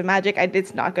Paizo's Secrets of Magic.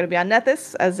 It's not going to be on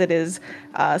Nethys, as it is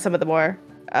some of the more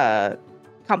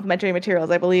complementary materials,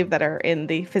 I believe, that are in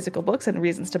the physical books and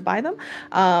reasons to buy them.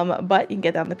 But you can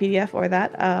get that on the PDF or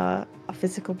that a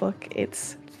physical book.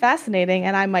 It's fascinating,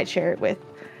 and I might share it with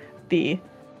the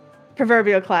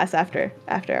proverbial class after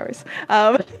hours.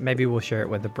 Maybe we'll share it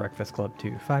with the Breakfast Club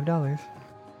too. $5.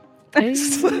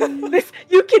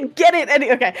 You can get it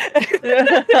any. Okay.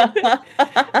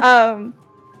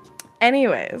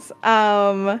 Anyways,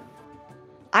 I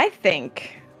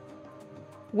think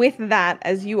with that,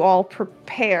 as you all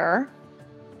prepare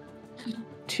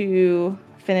to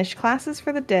finish classes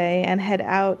for the day and head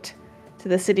out to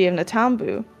the city of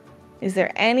Natambu, is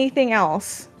there anything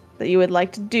else that you would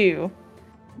like to do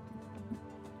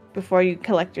before you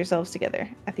collect yourselves together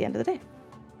at the end of the day,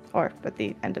 or at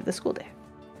the end of the school day?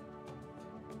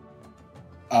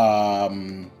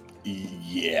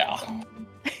 Yeah.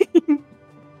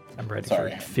 I'm ready.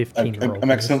 Sorry. For 15 I'm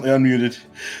accidentally unmuted.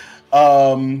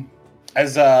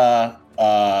 As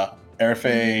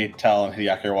Arafe, Tal, and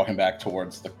Hideaki are walking back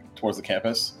towards the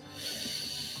campus.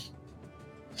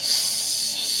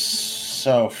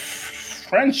 So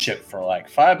friendship for like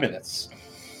 5 minutes.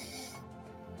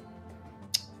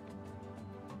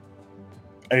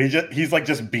 And he's like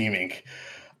just beaming.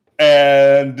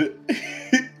 And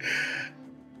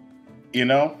you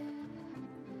know,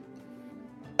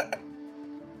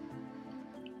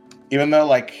 even though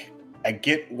like I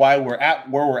get why we're at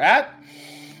where we're at,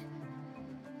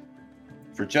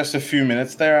 for just a few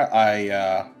minutes there,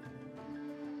 I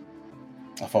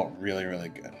felt really, really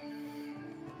good.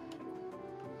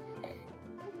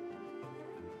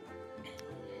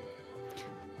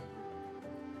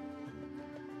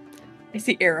 I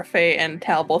see Arafe and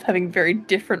Tal both having very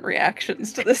different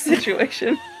reactions to this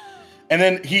situation. And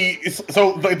then there's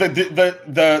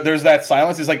that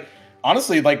silence. He's like,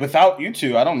 honestly, like without you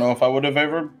two, I don't know if I would have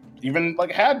ever even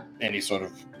like had any sort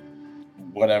of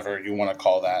whatever you want to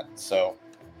call that. So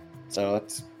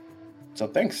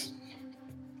thanks.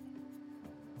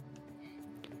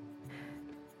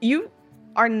 You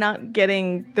are not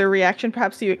getting the reaction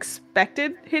perhaps you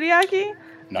expected, Hideaki.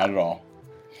 Not at all.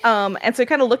 And so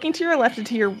kind of looking to your left and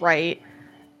to your right,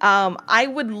 I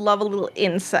would love a little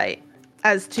insight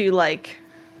as to like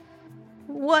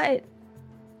what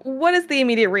is the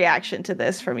immediate reaction to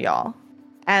this from y'all,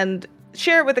 and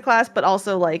share it with the class, but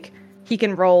also like he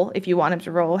can roll if you want him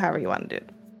to roll, however you want to do it.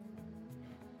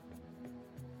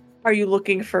 Are you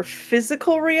looking for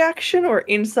physical reaction or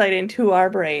insight into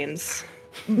our brains?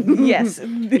 Yes.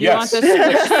 You want the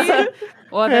squishy?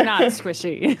 Well, they're not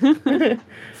squishy.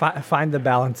 Find the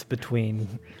balance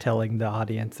between telling the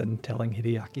audience and telling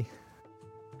Hideaki.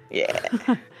 Yeah.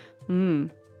 Mm.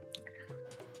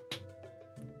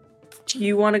 Do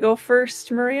you want to go first,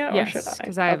 Maria, or Yes, should I?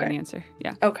 because I have an answer.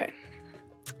 Yeah. Okay.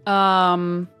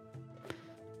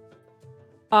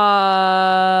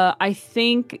 I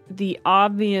think the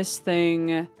obvious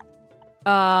thing,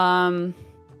 Tal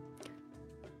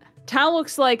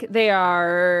looks like they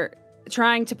are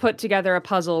trying to put together a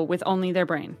puzzle with only their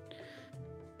brain.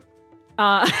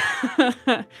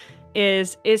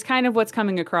 Is kind of what's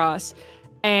coming across.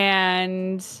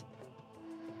 And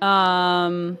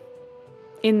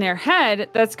in their head,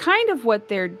 that's kind of what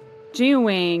they're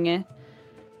doing.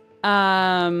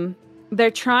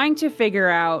 They're trying to figure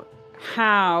out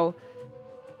how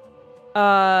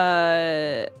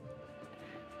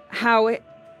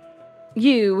you,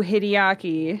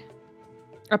 Hideaki,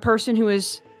 a person who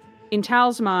is in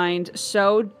Tal's mind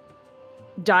so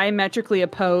diametrically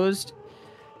opposed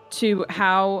to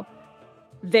how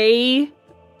they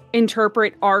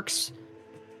interpret Ark's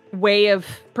way of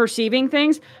perceiving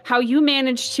things, how you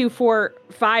managed to, for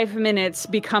 5 minutes,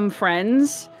 become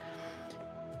friends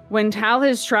when Tal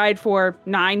has tried for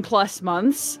 9+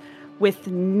 months with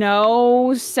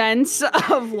no sense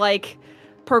of like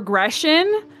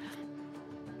progression.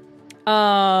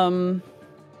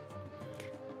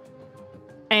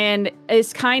 And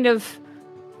is kind of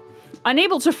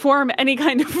unable to form any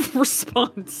kind of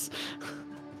response.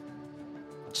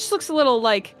 Just looks a little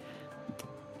like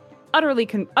utterly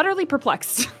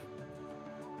perplexed.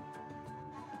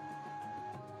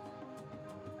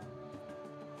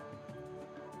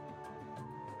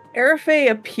 Arafe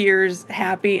appears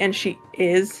happy, and she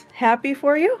is happy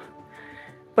for you.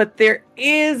 But there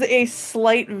is a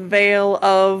slight veil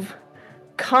of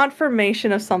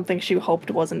confirmation of something she hoped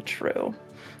wasn't true.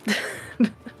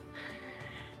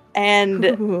 And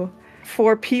Ooh.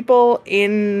 for people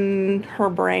in her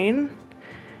brain,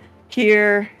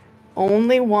 here,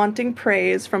 only wanting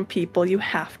praise from people you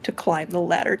have to climb the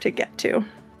ladder to get to.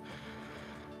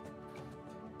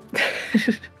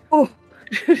 Oh.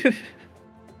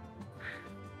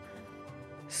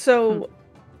 So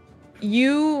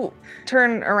you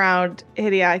turn around,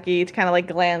 Hideaki, to kind of like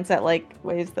glance at like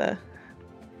what is the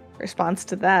response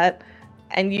to that,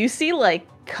 and you see like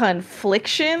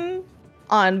confliction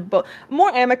on both,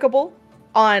 more amicable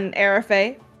on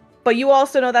Arafe, but you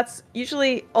also know that's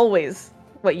usually always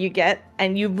what you get,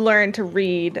 and you've learned to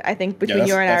read, I think, between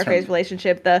your and Arafe's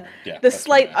relationship, the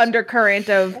slight undercurrent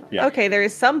of, okay, there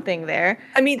is something there.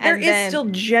 I mean, there is still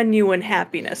genuine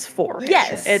happiness for him.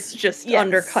 Yes. It's just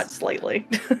undercut slightly.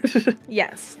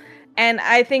 Yes. And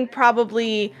I think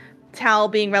probably Tal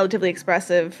being relatively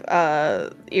expressive,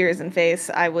 ears and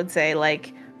face, I would say,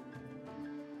 like,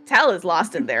 Tal is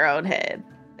lost in their own head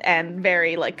and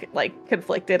very, like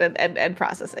conflicted and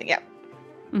processing. Yep.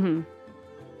 Mm-hmm.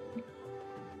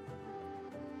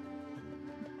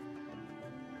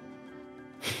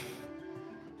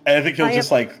 And I think he'll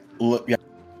just like look. Yeah.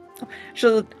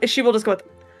 She will just go with,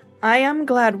 I am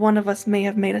glad one of us may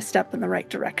have made a step in the right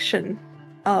direction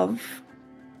of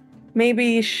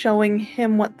maybe showing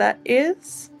him what that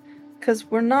is, because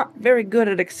we're not very good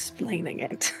at explaining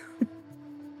it.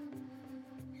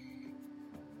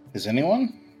 Is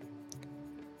anyone?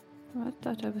 I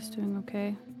thought I was doing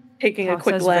okay. Taking a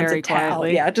quick glance at Tal.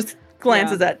 Quietly. Yeah, just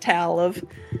glances at Tal of,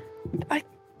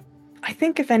 I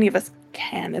think if any of us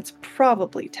can, it's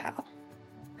probably Tal.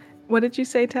 What did you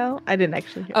say, Tal? I didn't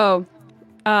actually hear. Oh,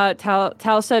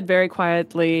 Tal said very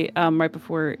quietly, right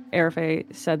before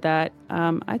Arafe said that,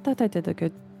 I thought I did a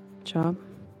good job.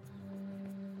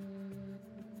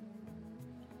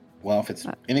 Well, if it's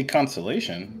any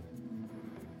consolation,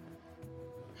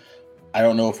 I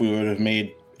don't know if we would have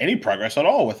made any progress at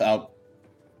all without.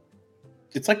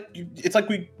 It's like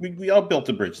we all built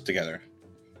a bridge together.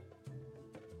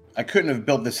 I couldn't have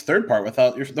built this third part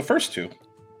without the first two.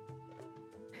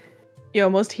 You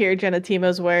almost hear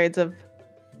Genetimo's words of,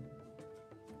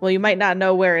 well, you might not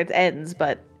know where it ends,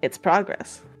 but it's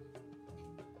progress.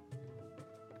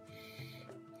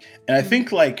 And I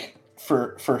think, like,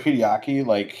 for Hideaki,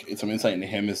 like, some insight into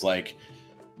him is, like,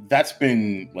 that's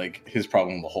been, like, his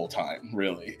problem the whole time,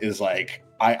 really, is, like,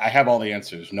 I have all the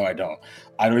answers. No, I don't.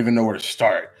 I don't even know where to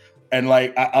start. And,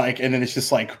 like, and then it's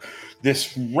just, like,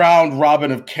 this round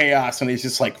robin of chaos, and it's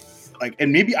just, like,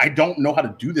 and maybe I don't know how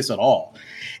to do this at all.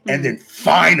 And then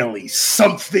finally,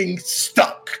 something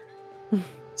stuck.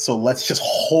 So let's just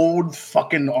hold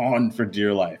fucking on for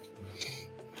dear life.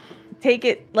 Take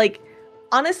it, like,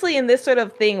 honestly, in this sort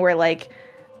of thing where, like,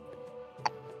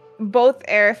 both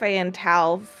Arafe and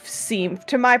Tal seem,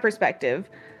 to my perspective,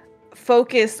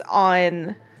 focus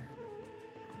on...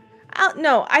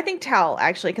 no, I think Tal,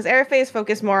 actually, because Arafe is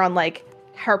focused more on, like,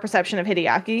 her perception of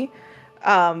Hideaki.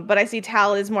 But I see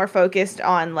Tal is more focused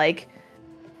on, like,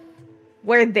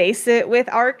 where they sit with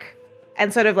Ark,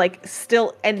 and sort of, like,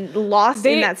 still and lost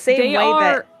in that same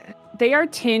way they are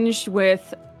tinged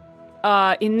with,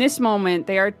 in this moment,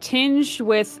 they are tinged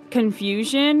with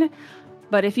confusion,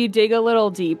 but if you dig a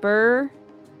little deeper,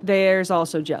 there's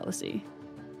also jealousy.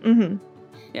 Mm-hmm.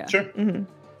 Yeah. Sure. Mm-hmm.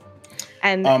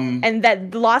 And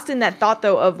that lost in that thought,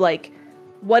 though, of, like,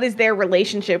 what is their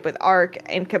relationship with Ark,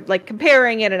 and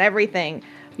comparing it and everything.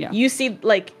 Yeah. You see,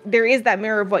 like, there is that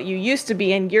mirror of what you used to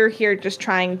be, and you're here just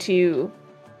trying to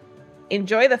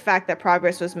enjoy the fact that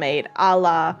progress was made, a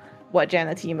la what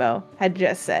Genetimo had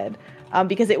just said,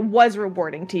 because it was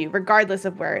rewarding to you, regardless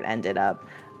of where it ended up.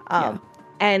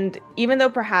 And even though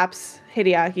perhaps,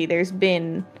 Hideaki, there's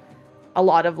been a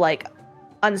lot of, like,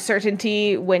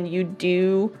 uncertainty when you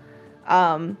do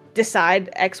decide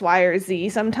X, Y, or Z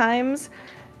sometimes,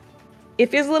 it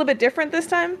feels a little bit different this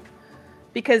time,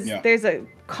 because there's a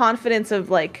confidence of,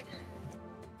 like,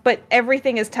 but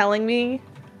everything is telling me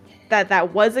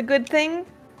that was a good thing,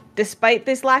 despite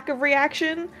this lack of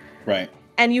reaction. Right.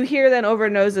 And you hear then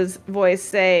Overnose's voice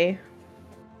say,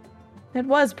 it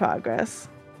was progress,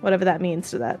 whatever that means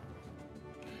to that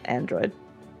android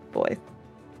boy.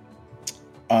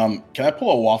 Can I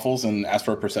pull a Waffles and ask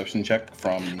for a perception check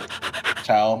from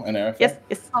Tal and Arafe? Yes.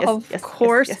 Of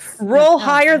course. Yes. Roll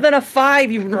higher than a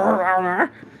 5, you...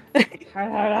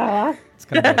 It's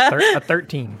going to be a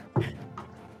 13.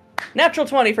 Natural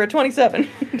 20 for a 27.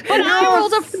 But I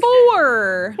rolled a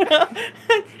 4!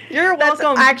 You're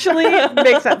welcome. Actually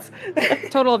makes sense.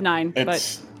 Total of 9.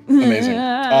 It's amazing.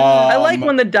 I like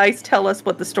when the dice tell us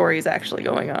what the story is actually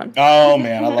going on. Oh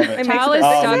man, I love it. It makes Tal a is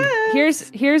bit stuck. sense.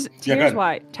 Here's go ahead.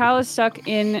 why. Tal is stuck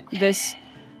in this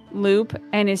loop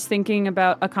and is thinking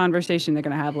about a conversation they're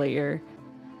gonna have later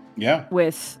Yeah.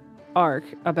 with Ark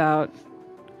about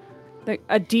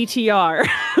a DTR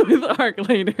with Ark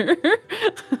later.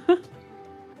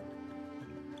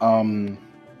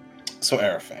 So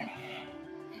Arafang,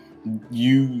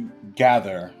 you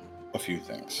gather a few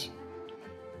things.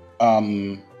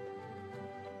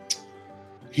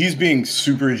 He's being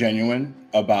super genuine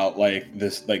about like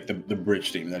this, like the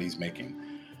bridge theme that he's making.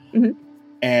 Mhm.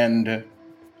 And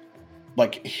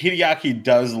like Hideaki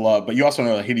does love, but you also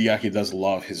know that Hideaki does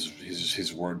love his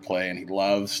wordplay, and he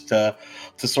loves to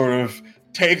sort of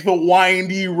take the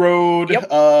windy road Yep.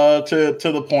 to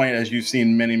the point, as you've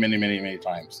seen many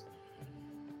times.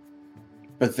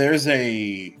 But there's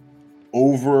a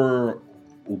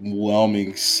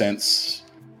overwhelming sense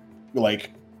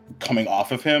like coming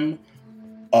off of him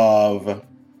of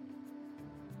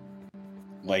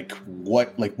what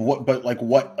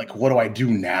do I do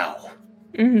now?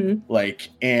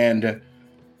 Mm-hmm.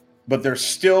 But there's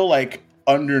still like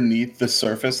underneath the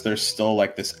surface, there's still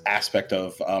like this aspect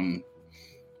of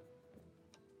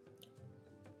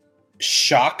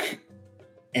shock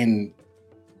and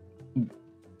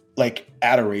like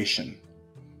adoration.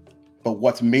 But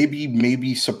what's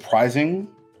maybe surprising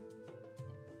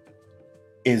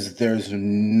is there's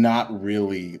not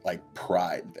really like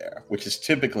pride there, which is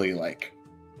typically like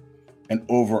an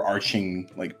overarching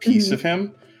like piece of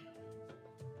him.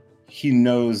 He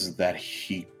knows that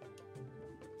he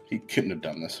couldn't have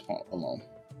done this alone.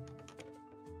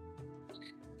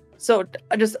 So,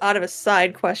 just out of a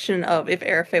side question of if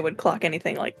Arafay would clock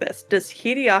anything like this, does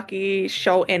Hideaki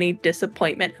show any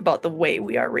disappointment about the way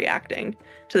we are reacting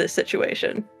to this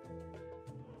situation?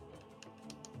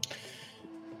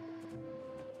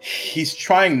 He's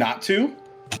trying not to.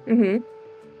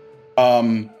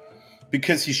 Mm-hmm.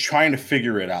 Because he's trying to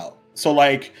figure it out. So,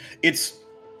 like, it's...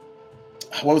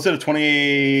 What was it, a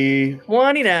 20...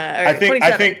 29. I think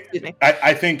 27, excuse me.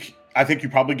 I think you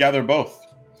probably gather both.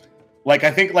 Like,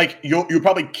 I think like you'll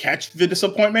probably catch the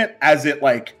disappointment as it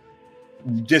like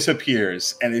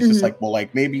disappears, and it's just like, well,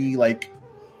 like maybe like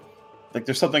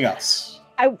there's something else.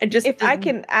 If I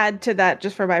can add to that,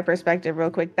 just from my perspective,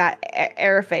 real quick, that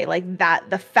Arafay, like that,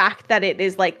 the fact that it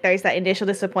is like there's that initial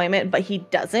disappointment, but he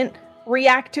doesn't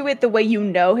react to it the way you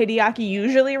know Hideaki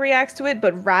usually reacts to it,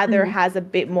 but rather has a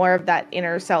bit more of that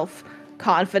inner self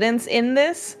confidence in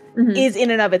this, is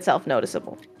in and of itself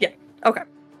noticeable. Yeah. Okay.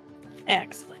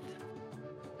 Excellent.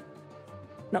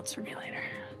 Notes for me later.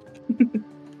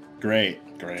 Great.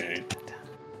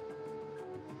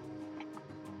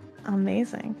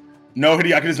 Amazing. No,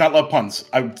 Hideaki does not love puns.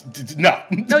 No.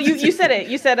 No, you said it.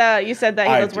 You said that he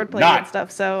loves wordplay and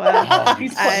stuff. So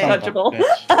He's untouchable.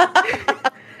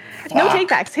 No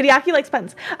takebacks. Hideaki likes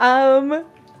puns. Canon.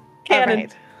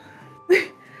 Alright.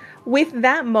 With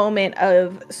that moment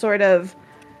of sort of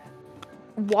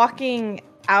walking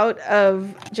out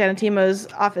of Janatimo's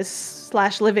office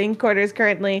 / living quarters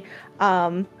currently,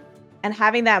 and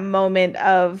having that moment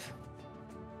of,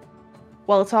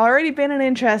 well, it's already been an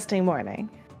interesting morning.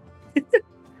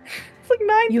 It's like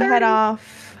 9:30. You head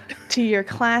off to your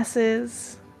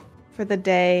classes for the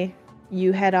day.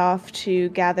 You head off to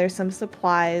gather some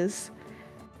supplies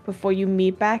before you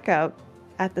meet back up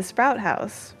at the Sprout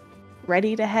House,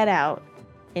 ready to head out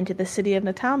into the city of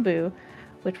Natambu,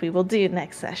 which we will do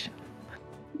next session.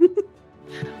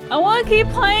 I want to keep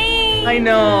playing. I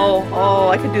know. Oh,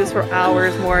 I could do this for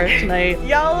hours more tonight.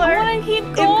 Y'all I are want to keep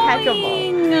going.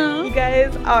 impeccable. You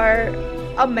guys are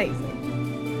amazing.